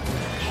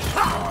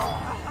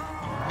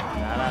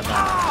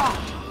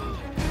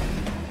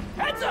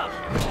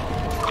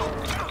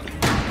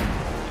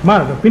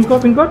মার পিন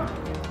কর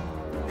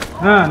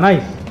হ্যাঁ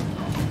নাইস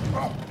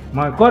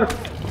মার কর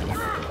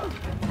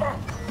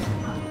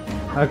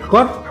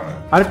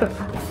আরেকটা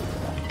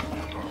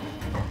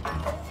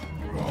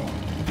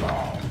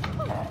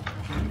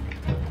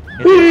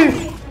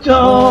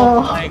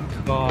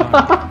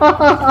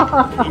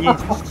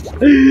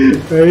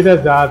এইটা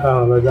যাটা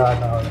হলো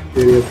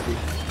সিরিয়াসলি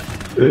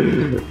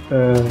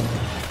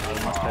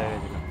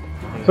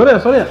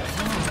সরে যা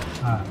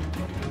হ্যাঁ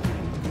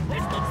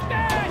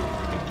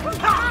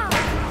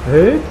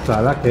এই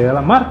সালা খেয়ে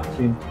গেলাম মার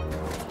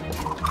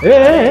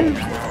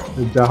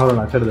যা হলো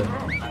না ছেড়ে দে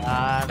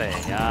আরে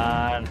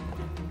यार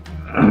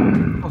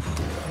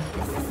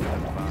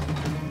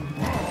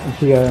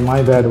ঠিক আছে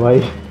মাই ব্যাড ভাই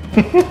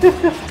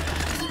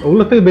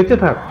ওগুলো থেকে বেঁচে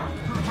থাক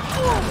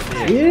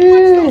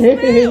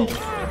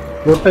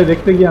রোডটাই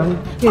দেখতে গিয়ে আমি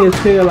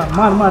এসে গেলাম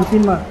মার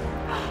তিন মার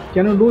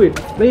can you do it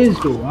please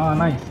do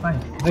nice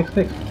next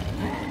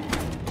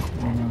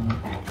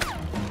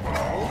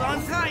Hold on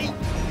tight.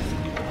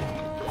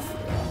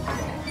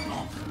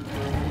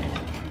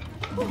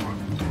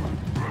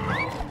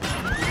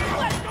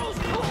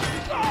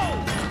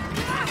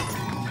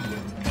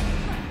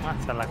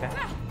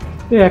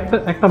 এ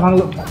একটা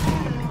ভাঙলো।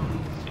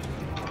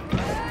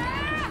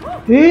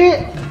 এ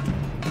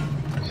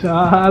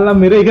শালা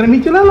মেরে এখানে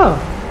নিয়ে চলে এলো।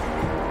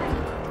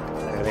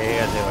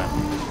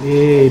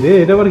 এই রে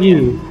এটা আবার কি?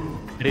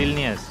 ড্রিল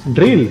নিয়ে আস।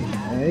 ড্রিল?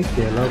 এই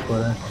কেলো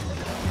করে।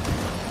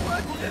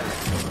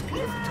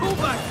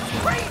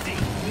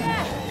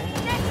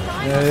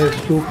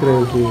 Two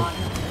crazy.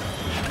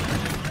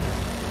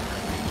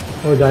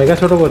 ও জায়গা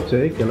ছোট করছে,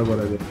 এই কেলো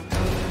করে।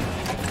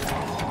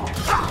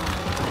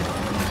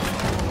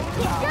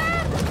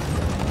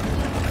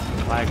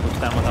 ভাই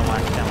কুত্তার মতো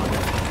মারছে আমাকে।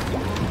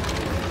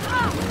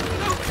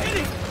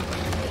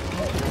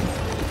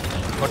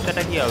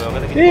 খরচাটা কি হবে?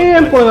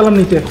 আমি পড়ে গেলাম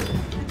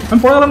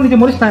নিচে,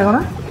 মরিস না এখন,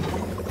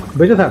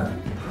 বেঁচে থাক।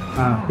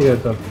 হ্যাঁ ঠিক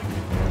আছে চল।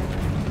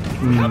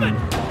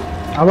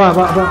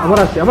 আবার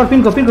আসছি, আবার পিন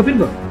কর।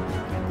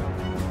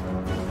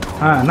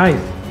 হ্যাঁ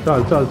নাইস,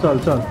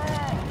 চল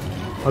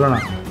হলো না।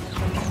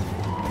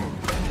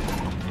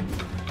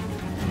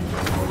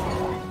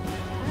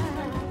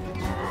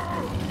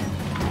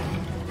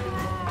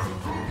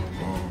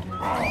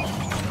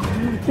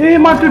 এই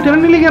মাত্র টেনে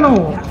নিলি কেন?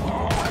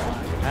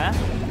 হ্যাঁ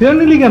টেনে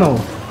নিলি কেন?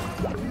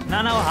 না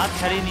ও হাত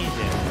ছাড়িয়ে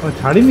নিয়েছে। ও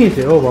ছাড়িয়ে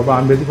নিয়েছে? ও বাবা,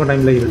 আমি বেশিক্ষণ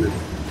টাইম লেগে গেছে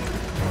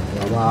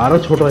বাবা, আরো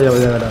ছোট হয়ে যাবে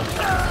জায়গাটা।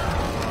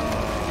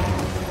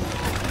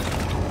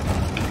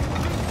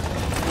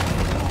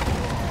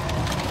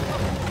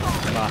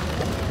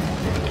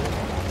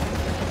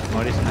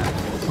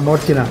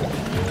 মরছি না,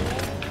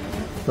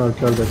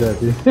 চল বেঁচে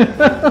আছি।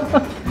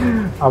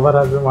 আবার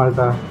আসবে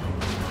মালটা।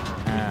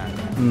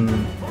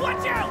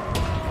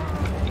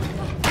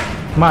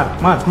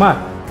 মার।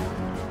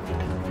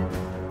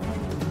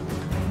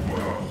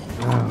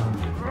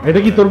 এটা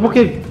কি তোর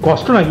পক্ষে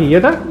কষ্ট নাকি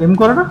এটা এম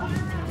করাটা?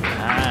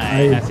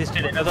 হ্যাঁ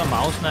অ্যাসিস্ট্যান্ট, এটা তো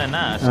মাউস নয়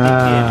না,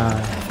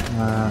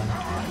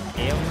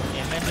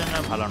 এম এর জন্য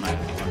ভালো নয়।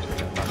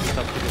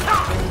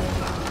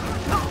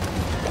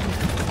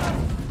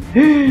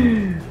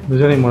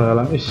 দুজনেই মরে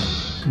গেলাম। ইস,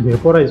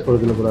 ভেপোরাইজ করে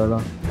দিল পুরো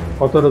একদম।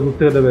 কতটা দূর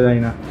থেকে দেবে জানি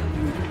না।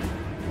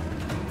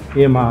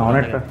 এ মা,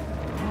 অনেকটা।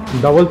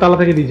 ডবল তালা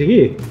থেকে দিয়েছে কি?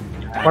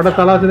 কটা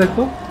তালা আছে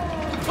দেখো?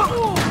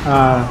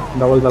 হ্যাঁ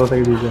ডবল তালা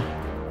থেকে দিয়েছে।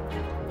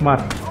 মার।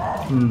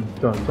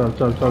 চল।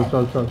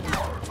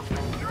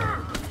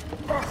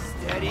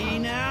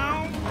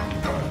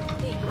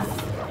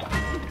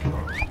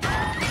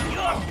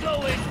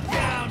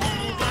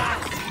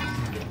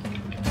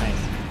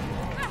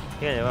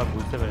 ঠিক আছে এবার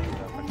বুঝতে পেরেছি।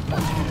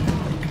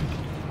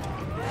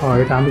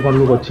 এটা আমি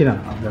কন্ট্রোল করছি না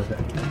আপনাকে।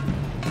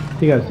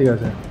 ঠিক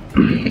আছে।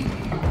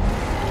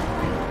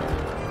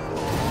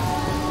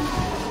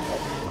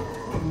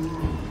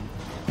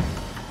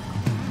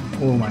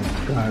 ও মাই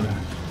গড।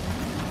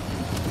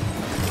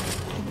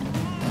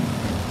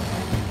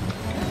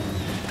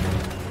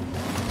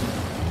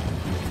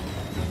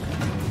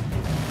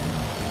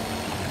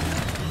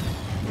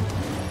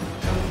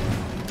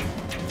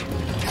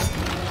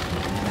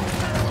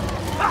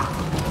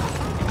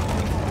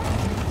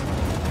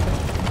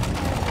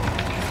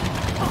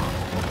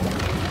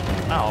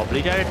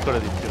 অবলিটারেট করে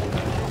দিচ্ছে।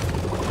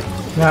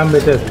 না আমি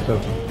বেঁচে আছি, চল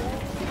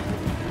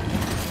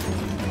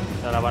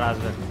আবার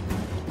আসবে।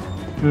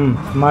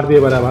 মার দিয়ে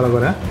এবারে ভালো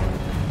করে।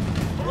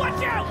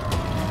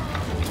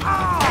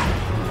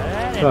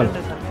 চল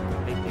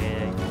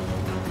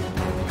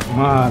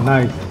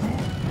নাইস,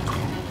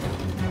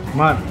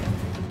 মার।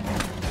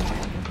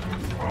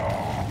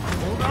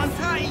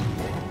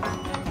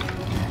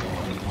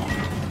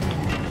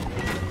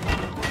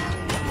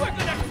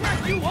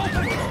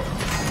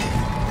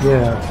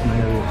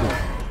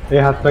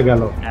 এই হাতটা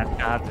গেল,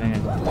 একটা হাত ভেঙে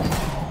গেল।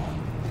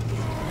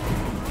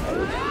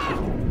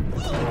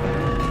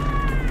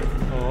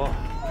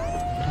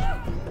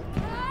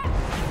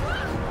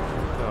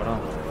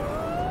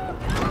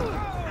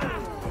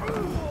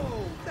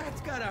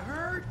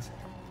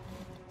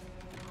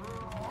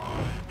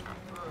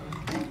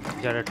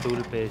 যারা টুল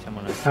পেয়েছে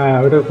মনে হচ্ছে। হ্যাঁ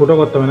ওটা ফুটো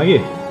করতে হবে নাকি?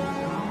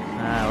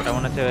 হ্যাঁ ওটা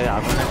মনে হচ্ছে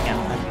আগুনের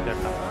cancer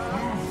হিটারটা।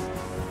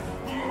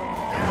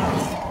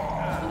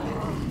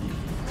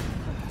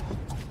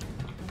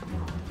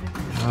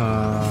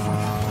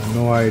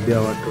 No idea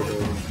what to do.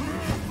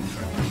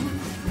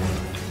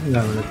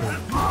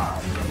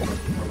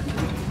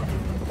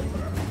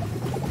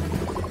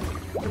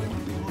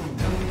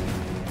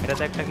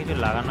 এটাতে একটা কিছু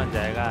লাগানোর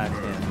জায়গা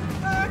আছে।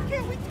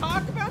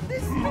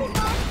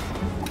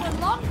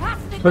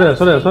 সরে যা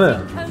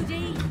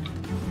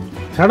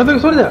ছাড়া থেকে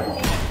সরে যা।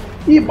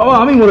 ই বাবা,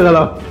 আমি মরে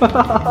গেলাম।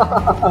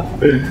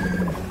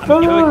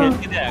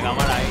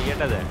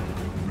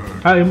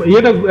 হ্যাঁ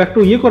ইয়েটা একটু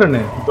ইয়ে করে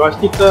নে,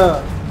 জয়স্টিকটা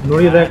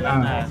নড়িয়ে দেখ।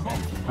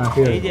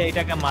 এই যে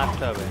এটাকে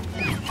মারতে হবে,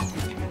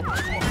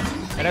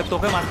 এটা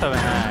তোকে মারতে হবে।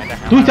 হ্যাঁ এটা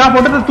তুই চাপ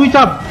ওটাতে,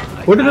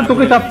 ওটাতে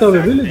তোকে চাপতে হবে,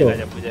 বুঝলি তো?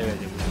 বুঝে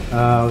গেছি।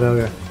 হ্যাঁ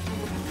ওকে।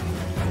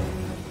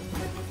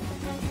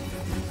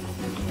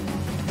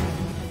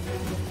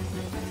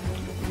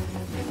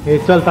 এই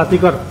চল তাতি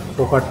কর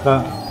পোকাটটা।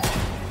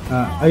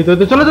 এই তো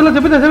চলো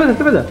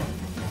চেপে যা।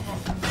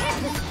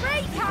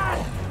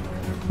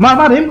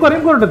 মার এম কর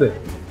ওটাতে।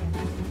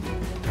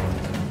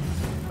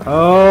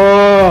 ও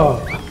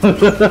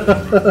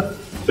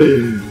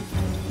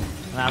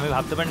না আমি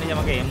ভাবতে পারিনি যে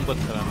আমাকে এম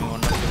করতে হবে, আমি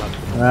অন্য কিছু ভাবতে।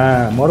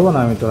 হ্যাঁ মরবো না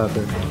আমি তোর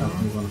হাতে,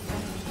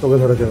 তোকে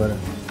ধরেছে এবারে।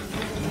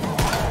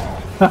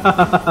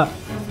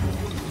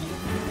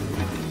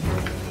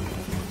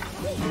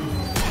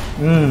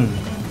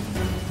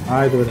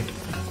 আয় তো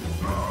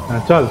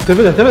হ্যাঁ চল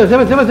চেপে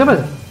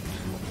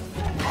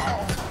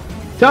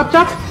যা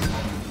চাপ।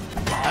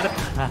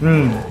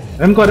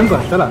 এম কর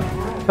চালা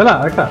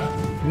একটা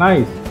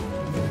নাইস।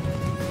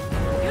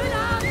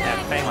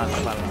 একটাই মারতে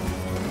পারলাম,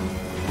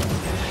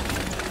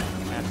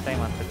 একটাই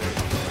মারতে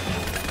পেরেছি।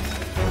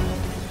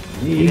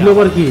 এইগুলো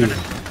আবার কি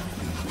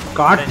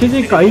কাটছে যে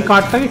এই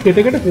কাঠটাকে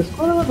কেটে শেষ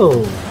করে দেবে তো,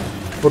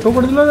 ছোট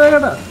করে দিল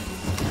জায়গাটা।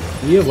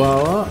 ইয়ে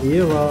বাবা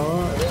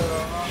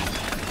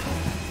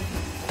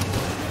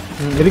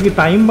এটা কি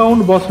টাইম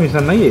বাউন্ড বস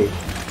মিশন নাই?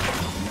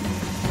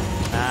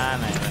 না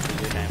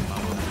টাইম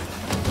পাবো না।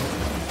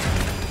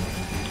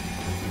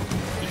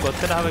 কি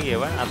করতে হবে কি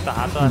এবার? আপনার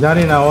হাত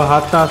জানি না, ও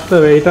হাতটা আসতে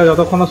হবে। এটা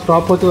যতক্ষণ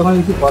স্টপ হচ্ছে তখন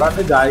কিছু করার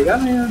জায়গা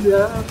নেই,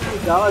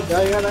 যাওয়ার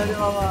জায়গা নাই রে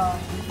বাবা,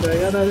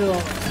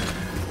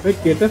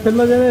 কেটে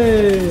ফেললো যে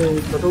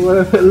ছোট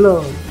করে ফেললো।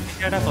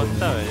 এটা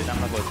করতে হবে, যেটা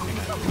আমরা করছি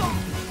না।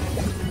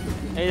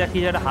 এই যা কি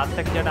যেটা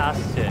হাতটা কি যেটা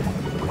আসছে,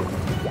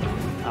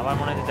 আবার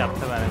মনে হচ্ছে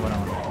চাপতে পারে আরেকবার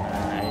আমার।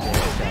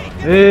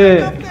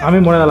 আমি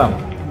মরে গেলাম,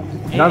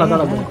 দাঁড়া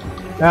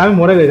আমি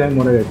মরে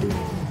গেছি।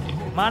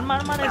 মার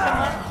এসে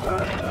মার।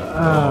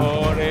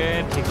 ওরে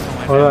ঠিক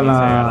সময় হলো না,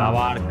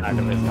 আবার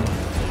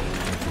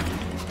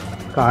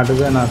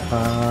কাটবে না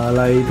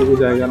শালা এইটুকু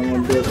জায়গার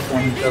মধ্যে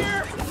 50।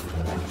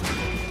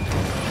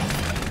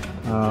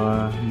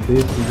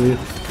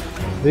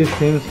 This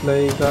seems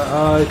like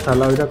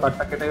শালা ওইটা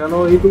কাটটা কেটে গেল,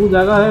 এইটুকু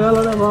জায়গা হয়ে গেল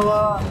রে বাবা।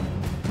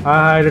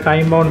 হ্যাঁ এটা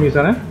টাইম বাউন্ড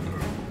মিশন।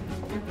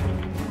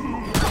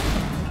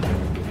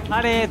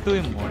 আরে তুই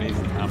মরিস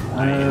না।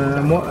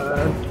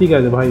 ঠিক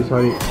আছে ভাই,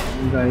 সরি,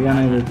 জায়গা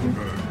নেই বেশি,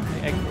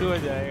 একটু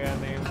জায়গা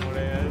নেই,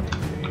 মরে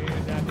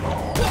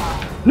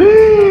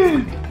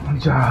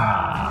যা।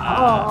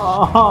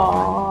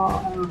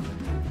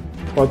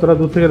 কতটা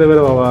দূর থেকে দেবে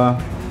রে বাবা?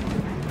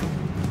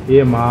 এ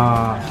মা,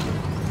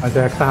 আচ্ছা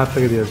একটা হাত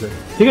থেকে দিয়েছে,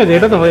 ঠিক আছে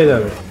এটা তো হয়ে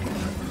যাবে।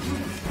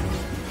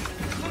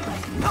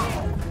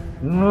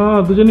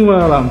 দুজনই মরে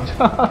গেলাম।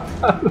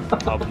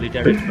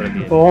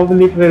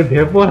 অবলিটারেট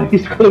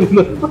ভেপোরাইজ করে দিল।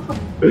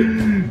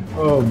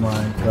 ও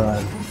মাই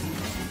গড।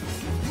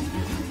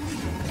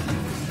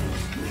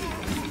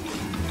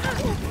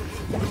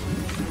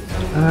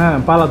 হ্যাঁ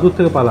পালা, দূর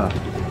থেকে পালা।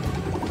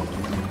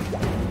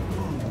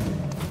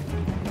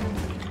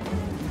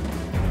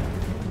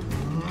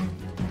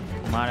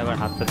 মার এবার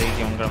হাতটা দেখি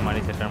কেমন করে মারি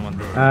সেটার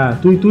মধ্যে। হ্যাঁ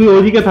তুই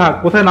ওইদিকে থাক,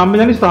 কোথায় নামবে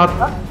জানিস তো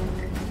হাতটা,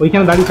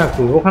 ওইখানে দাঁড়িয়ে থাক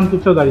তুই, ওখানে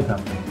চুপচাপ দাঁড়িয়ে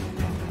থাক।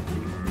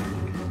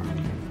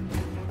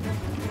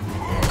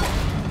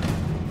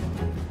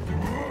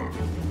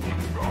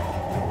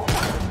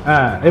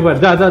 হ্যাঁ এবার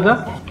যা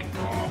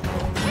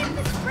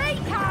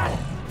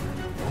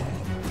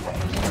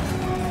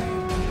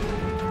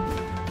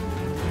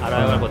আরো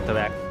একবার করতে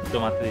হবে, একটু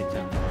মারতে দিচ্ছে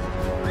না।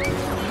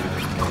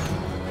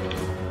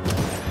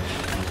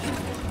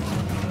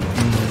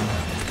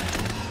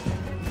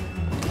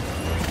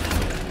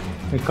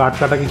 কাট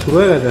কাটা কি শুরু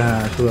হয়ে গেছে?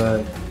 হ্যাঁ শুরু হয়ে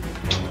গেছে,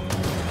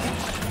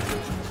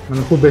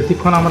 মানে খুব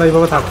বেশিক্ষণ আমরা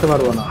এইভাবে থাকতে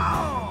পারবো না।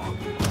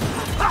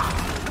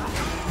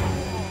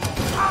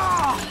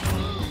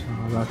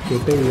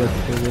 কেটেই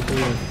যাচ্ছে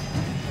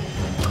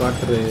কাট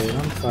রে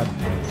কাট,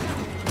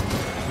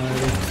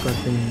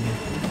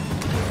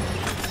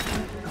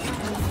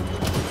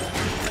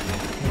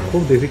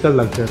 খুব ডিফিকাল্ট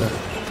লাগছে এটা।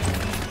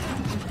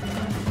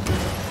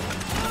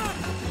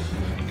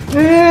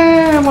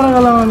 মরে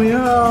গেলাম আমি।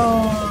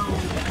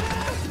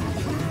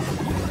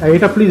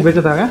 এটা প্লিজ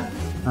বেঁচে থাক।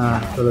 হ্যাঁ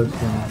চলো,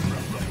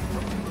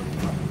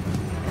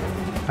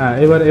 হ্যাঁ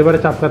এবারে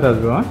চাপকাতে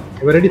আসবে। হ্যাঁ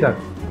এবার রেডি থাক,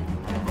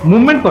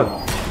 মুভমেন্ট কর।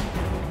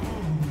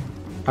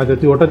 আচ্ছা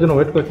তুই ওটার জন্য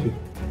ওয়েট করছিস।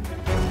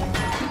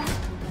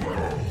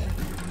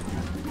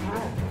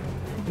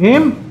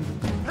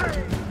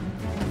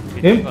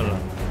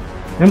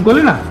 এম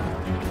করলি না?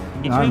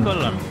 কিছুই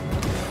করলাম,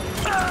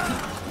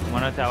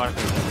 মনে হচ্ছে আবার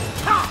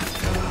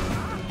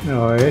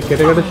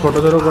কেটে ছোট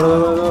ছোট করে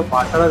দেবে,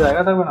 পাঁচটা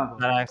জায়গা থাকবে না।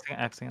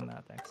 এক সেকেন্ড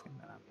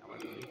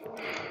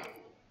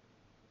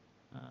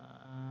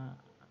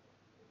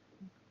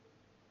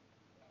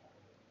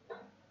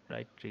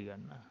রাইট ট্রিগার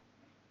না,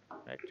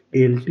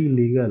 এলটি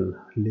লিগ্যাল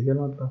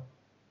মাত্র।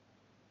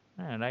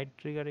 হ্যাঁ রাইট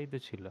ট্রিগারই তো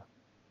ছিল।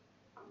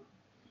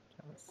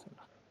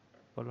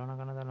 করলো না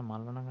কেন তাহলে,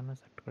 মারলো না কেন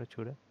সেট করে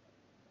ছুড়ে?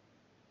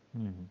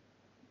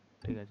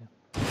 ঠিক আছে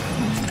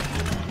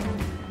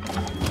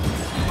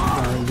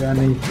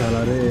জানি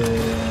চালা রে।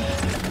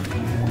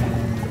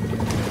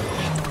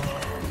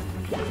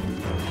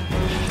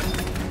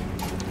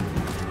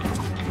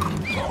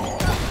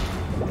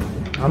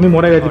 আমি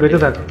মরে গেছি, বেঁচে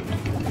থাক।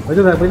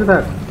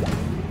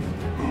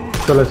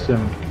 চলে এসছি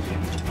আমি।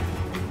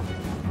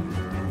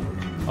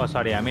 ও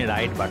সরি, আমি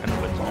রাইট বাটন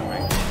করছিলাম।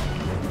 রাইট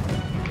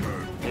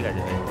ঠিক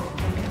আছে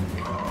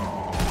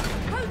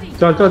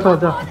চল চল চল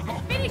চল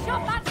Finish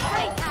off that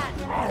spray can.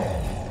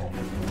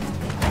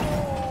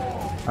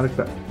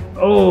 আরেকটা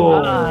ও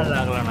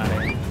লাগলো না রে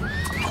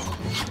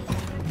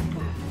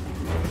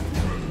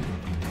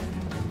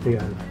ঠিক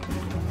আছে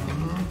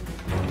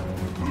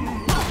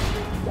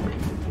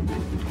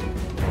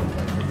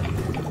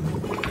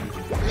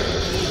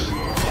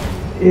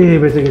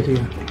বেঁচে গেছি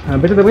হ্যাঁ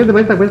বেঁচে থাক বেঁচে থাক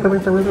বেঁচে থাক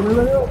বেঁচে থাক বেঁচে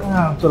থাক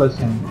হ্যাঁ চলে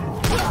আসছি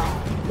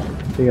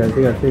ঠিক আছে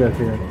ঠিক আছে ঠিক আছে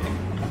ঠিক আছে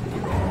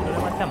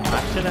বাচ্চা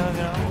মারছে দেখো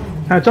কেন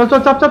হ্যাঁ চল চল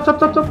চাপ চাপ চাপ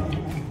চাপ চাপ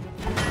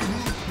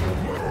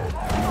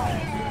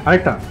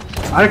আরেকটা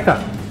আরেকটা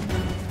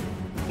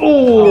ও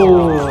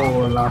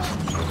লাস্ট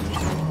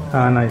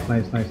হ্যাঁ নাইস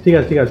নাইস নাইস ঠিক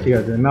আছে ঠিক আছে ঠিক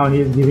আছে নাও he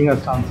is giving us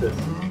chances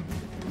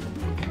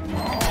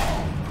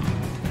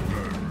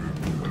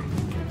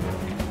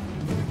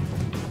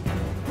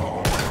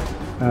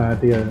হ্যাঁ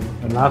ঠিক আছে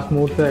লাস্ট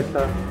মুহূর্তে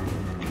একটা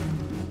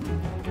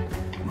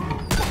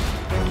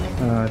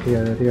হ্যাঁ ঠিক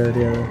আছে ঠিক আছে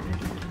ঠিক আছে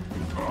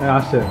হ্যাঁ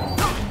আসছে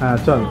হ্যাঁ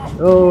চল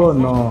ও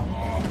নো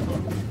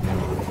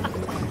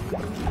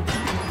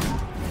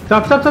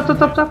চাপ চাপ চাপ চাপ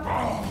চাপ চাপ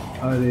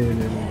আরে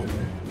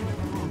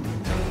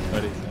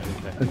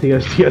ঠিক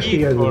আছে ঠিক আছে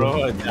ঠিক আছে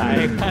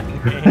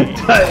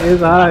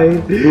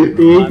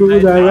এইটুকু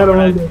জায়গার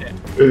মধ্যে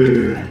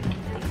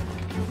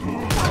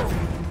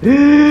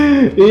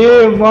এ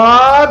মা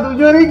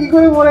দুজনে কি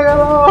করে মরে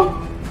গেল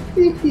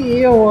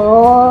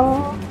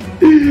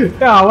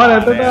আমার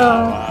এতটা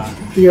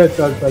ঠিক আছে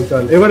চল চল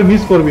চল এবার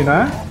মিস করবি না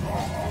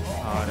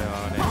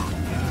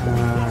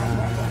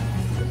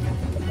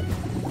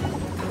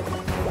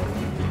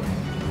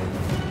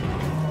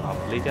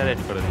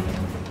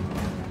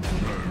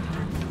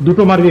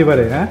দুটো মারবি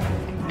এবারে হ্যাঁ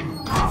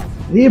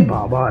এ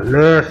বাবা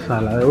লেস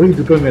সালা ওই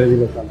দুটো মেরে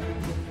দিল সালা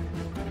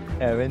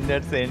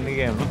Avengers and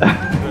game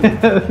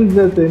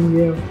Avengers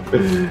Endgame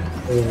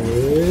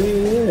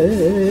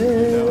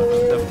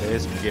the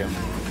best game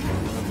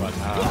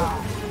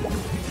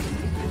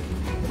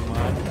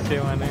মারছে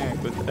মানে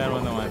কুত্তার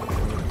মতো মারছে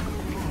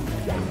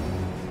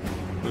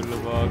টুল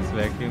বক্স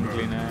ভ্যাকুয়াম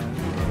ক্লিনার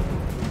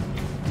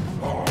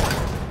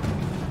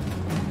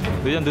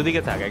দুজন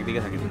দুদিকে থাক একদিকে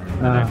থাকে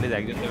অ্যাটলিস্ট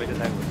একজন তো বেঁচে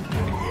থাকবে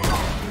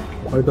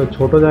হয়তো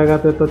ছোট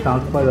জায়গাতে তো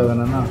চান্স পাওয়া যাবে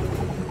না না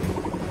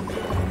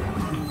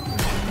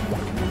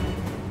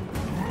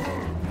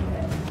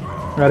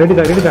রেডি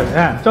থাক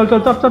হ্যাঁ চল চল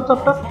চপ চপ চপ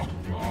চপ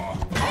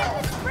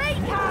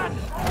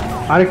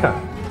আরেকটা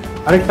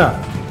আরেকটা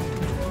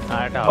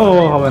ও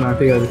হবে না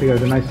ঠিক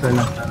আছে nice try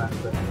nice try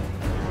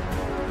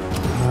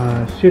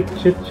shit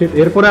shit shit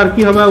এরপরে আর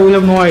কি হবে উই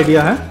হ্যাভ নো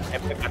আইডিয়া হ্যাঁ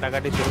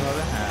কাটাকাটি শুরু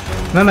হবে হ্যাঁ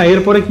না না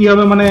এরপরে কি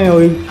হবে মানে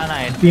ওই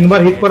তিনবার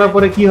হিট করার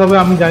পরে কি হবে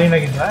আমি জানি না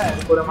কিন্তু হ্যাঁ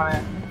এরপরে মানে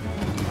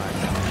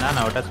না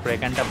না ওটা স্প্রে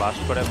ক্যানটা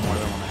বাস্ট করে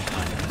মরবে মনে হয়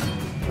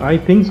আই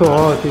থিংক সো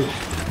ঠিক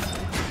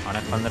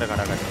অনেকক্ষণ ধরে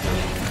কাটাকাটি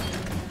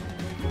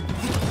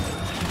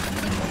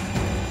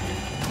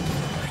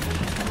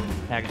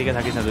একদিকে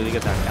থাকিস না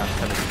দুদিকে থাক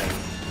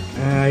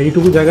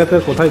এইটুকু জায়গাতে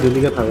কোথায়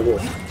দুদিকে থাকবো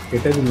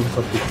এটাই জিনিস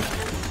সব কিছু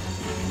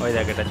ওই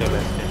জায়গাটা চলে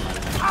আসছে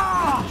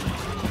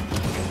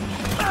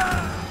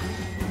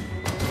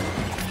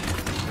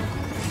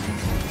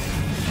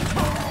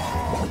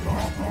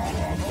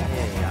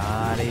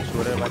আর এই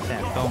সুরের বাচ্চা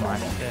একটাও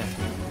মারছে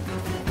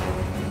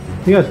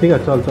ঠিক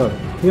আছে চল চল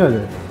ঠিক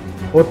আছে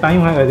ওর টাইম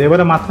হয়ে গেছে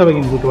এবারে মারতে হবে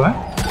কিন্তু দুটো হ্যাঁ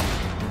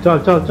চল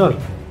চল চল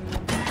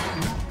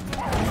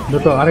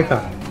দুটো আরেকটা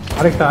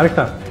আরেকটা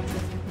আরেকটা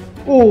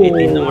ও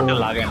তিন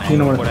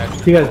নম্বর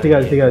ঠিক আছে ঠিক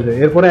আছে ঠিক আছে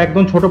এরপরে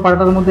একদম ছোট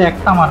পার্টার মধ্যে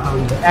একটা মারতে হবে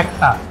কিন্তু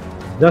একটা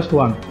জাস্ট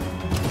ওয়ান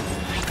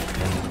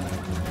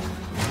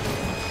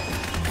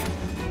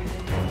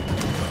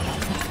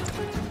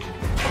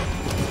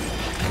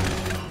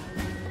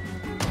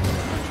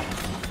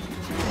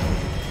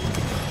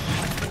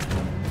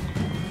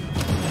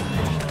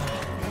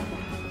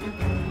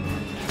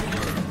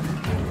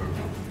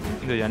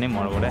জানি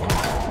মরবো রে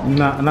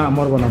না না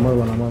মরবো না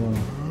মরবো না মরবো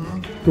না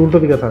তুই উল্টো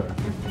দিকে থাক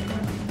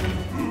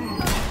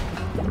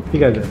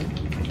ঠিক আছে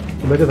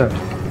বেঁচে থাক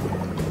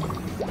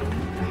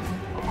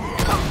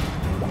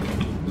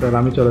চল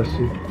আমি চলে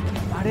আসছি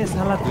আরে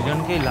শালা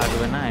দুজনকেই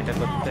লাগবে না এটা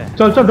করতে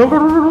চল চল ঢোক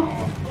ঢোক ঢোক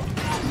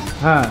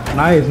হ্যাঁ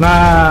নাইস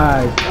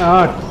নাইস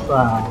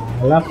আচ্ছা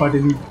হলা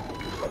পাটিনি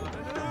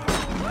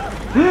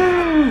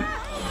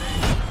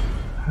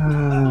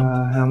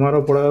আমারও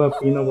পড়ে গেল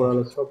পিনও পড়ে গেল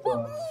সব পড়ে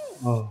গেল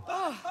ও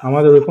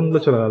আমাদের ওয়েপনগুলো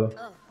চলে গেল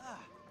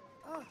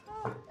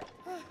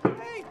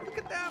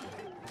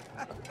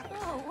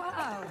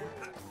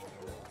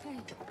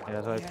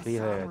এটা সবাই ফ্রি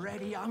হয়ে গেছে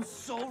I'm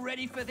so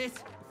ready for this.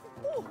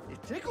 Ooh, it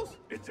tickles.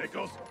 It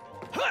tickles.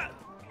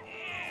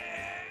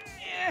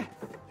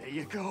 There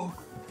you go.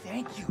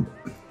 Thank you.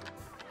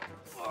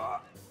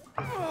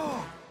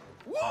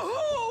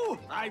 Woohoo!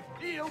 I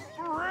feel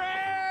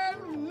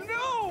brand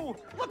new.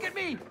 Look at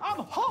me. I'm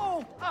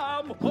whole.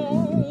 I'm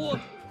whole.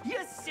 You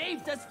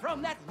saved us from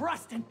that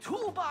rust and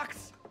toolbox.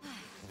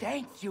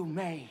 Thank you,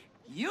 May.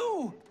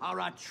 You are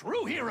a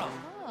true hero.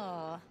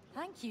 Oh,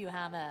 thank you,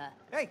 Hammer.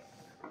 Hey,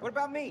 What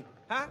about me?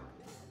 Huh?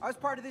 I was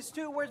part of this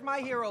too. Where's my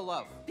hero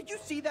love? Did you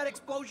see that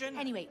explosion?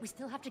 Anyway, we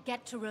still have to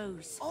get to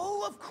Rose.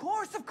 Oh, of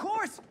course, of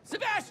course!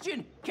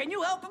 Sebastian, can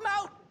you help him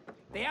out?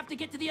 They have to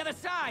get to the other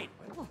side.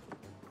 Ooh,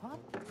 Wow.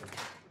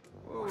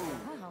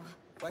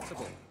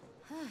 flexible.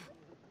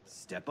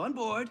 Step on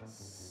board.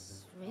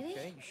 Really?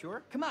 Okay, you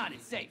sure? Come on,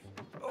 it's safe.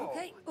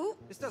 Okay. Ooh.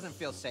 This doesn't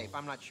feel safe.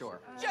 I'm not sure.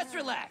 Just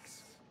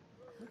relax.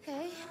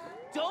 Okay.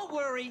 Don't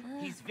worry,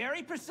 he's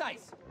very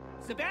precise.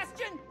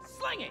 Sebastian,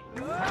 sling it!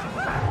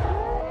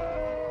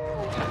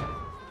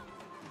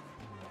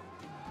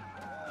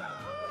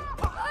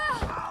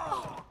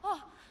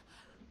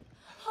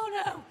 Oh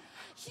no!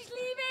 She's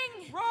leaving!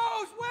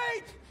 Rose,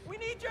 wait! We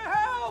need your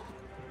help!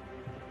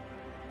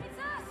 It's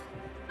us!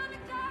 Mum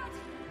and Dad!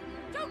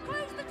 Don't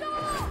close the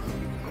door!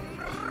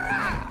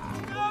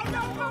 No,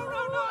 no, no,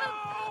 no, no!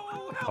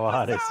 Help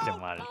What us is out!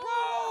 Jamal?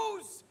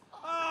 Rose!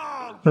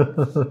 Oh, you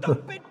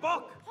stupid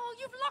book! Oh,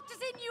 you've locked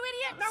us in, you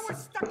idiots! Now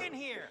we're stuck in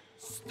here.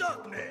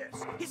 Stuckness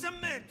is a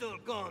mental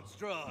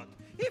construct.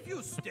 If you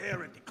stare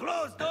at the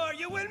closed door,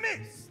 you will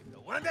miss the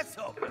one that's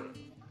open.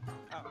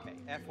 Okay,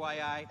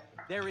 FYI,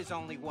 there is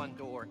only one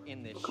door in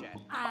this shed.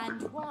 And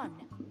one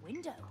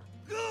window.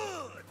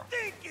 Good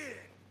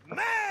thinking,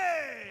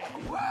 man!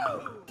 Whoa!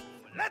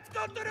 Let's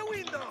go to the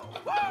window.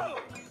 Whoa!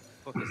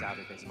 Book is out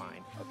of his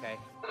mind, okay?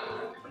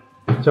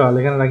 চল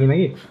এখানে রাখি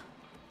নাকি?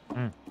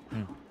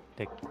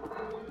 ঠিক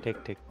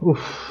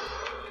উফ,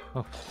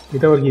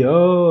 এটা আবার কি? ও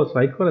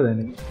strike করে দেয়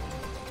নাকি?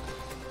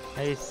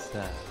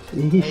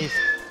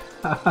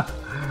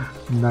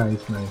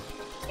 Nice nice.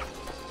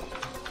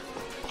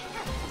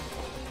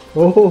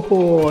 ওহো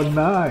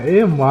না, এ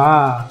মা।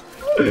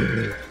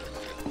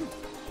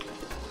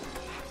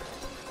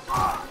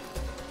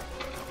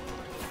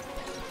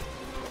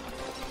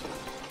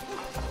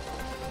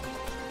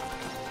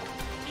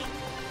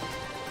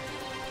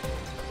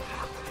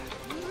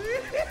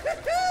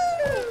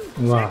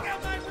 বাহ,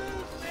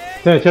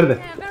 ছেড়ে দে,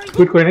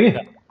 কুইট করে নাকি?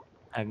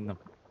 একদম।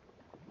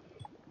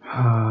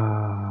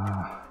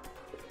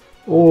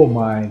 ও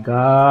মাই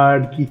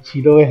গড, কি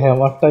ছিল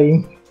হ্যামার টাইম।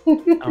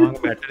 আমাকে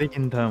ব্যাটারি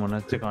কিনতে হবে মনে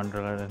হচ্ছে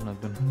কন্ট্রোলারের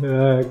নতুন।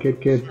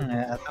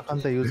 এতক্ষণ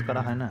তো ইউজ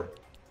করা হয় না।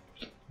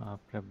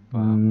 বাপরে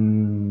বাপ।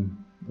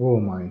 ও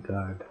মাই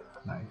গড,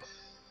 নাইস।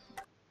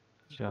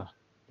 চল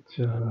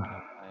চল,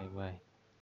 বাই বাই।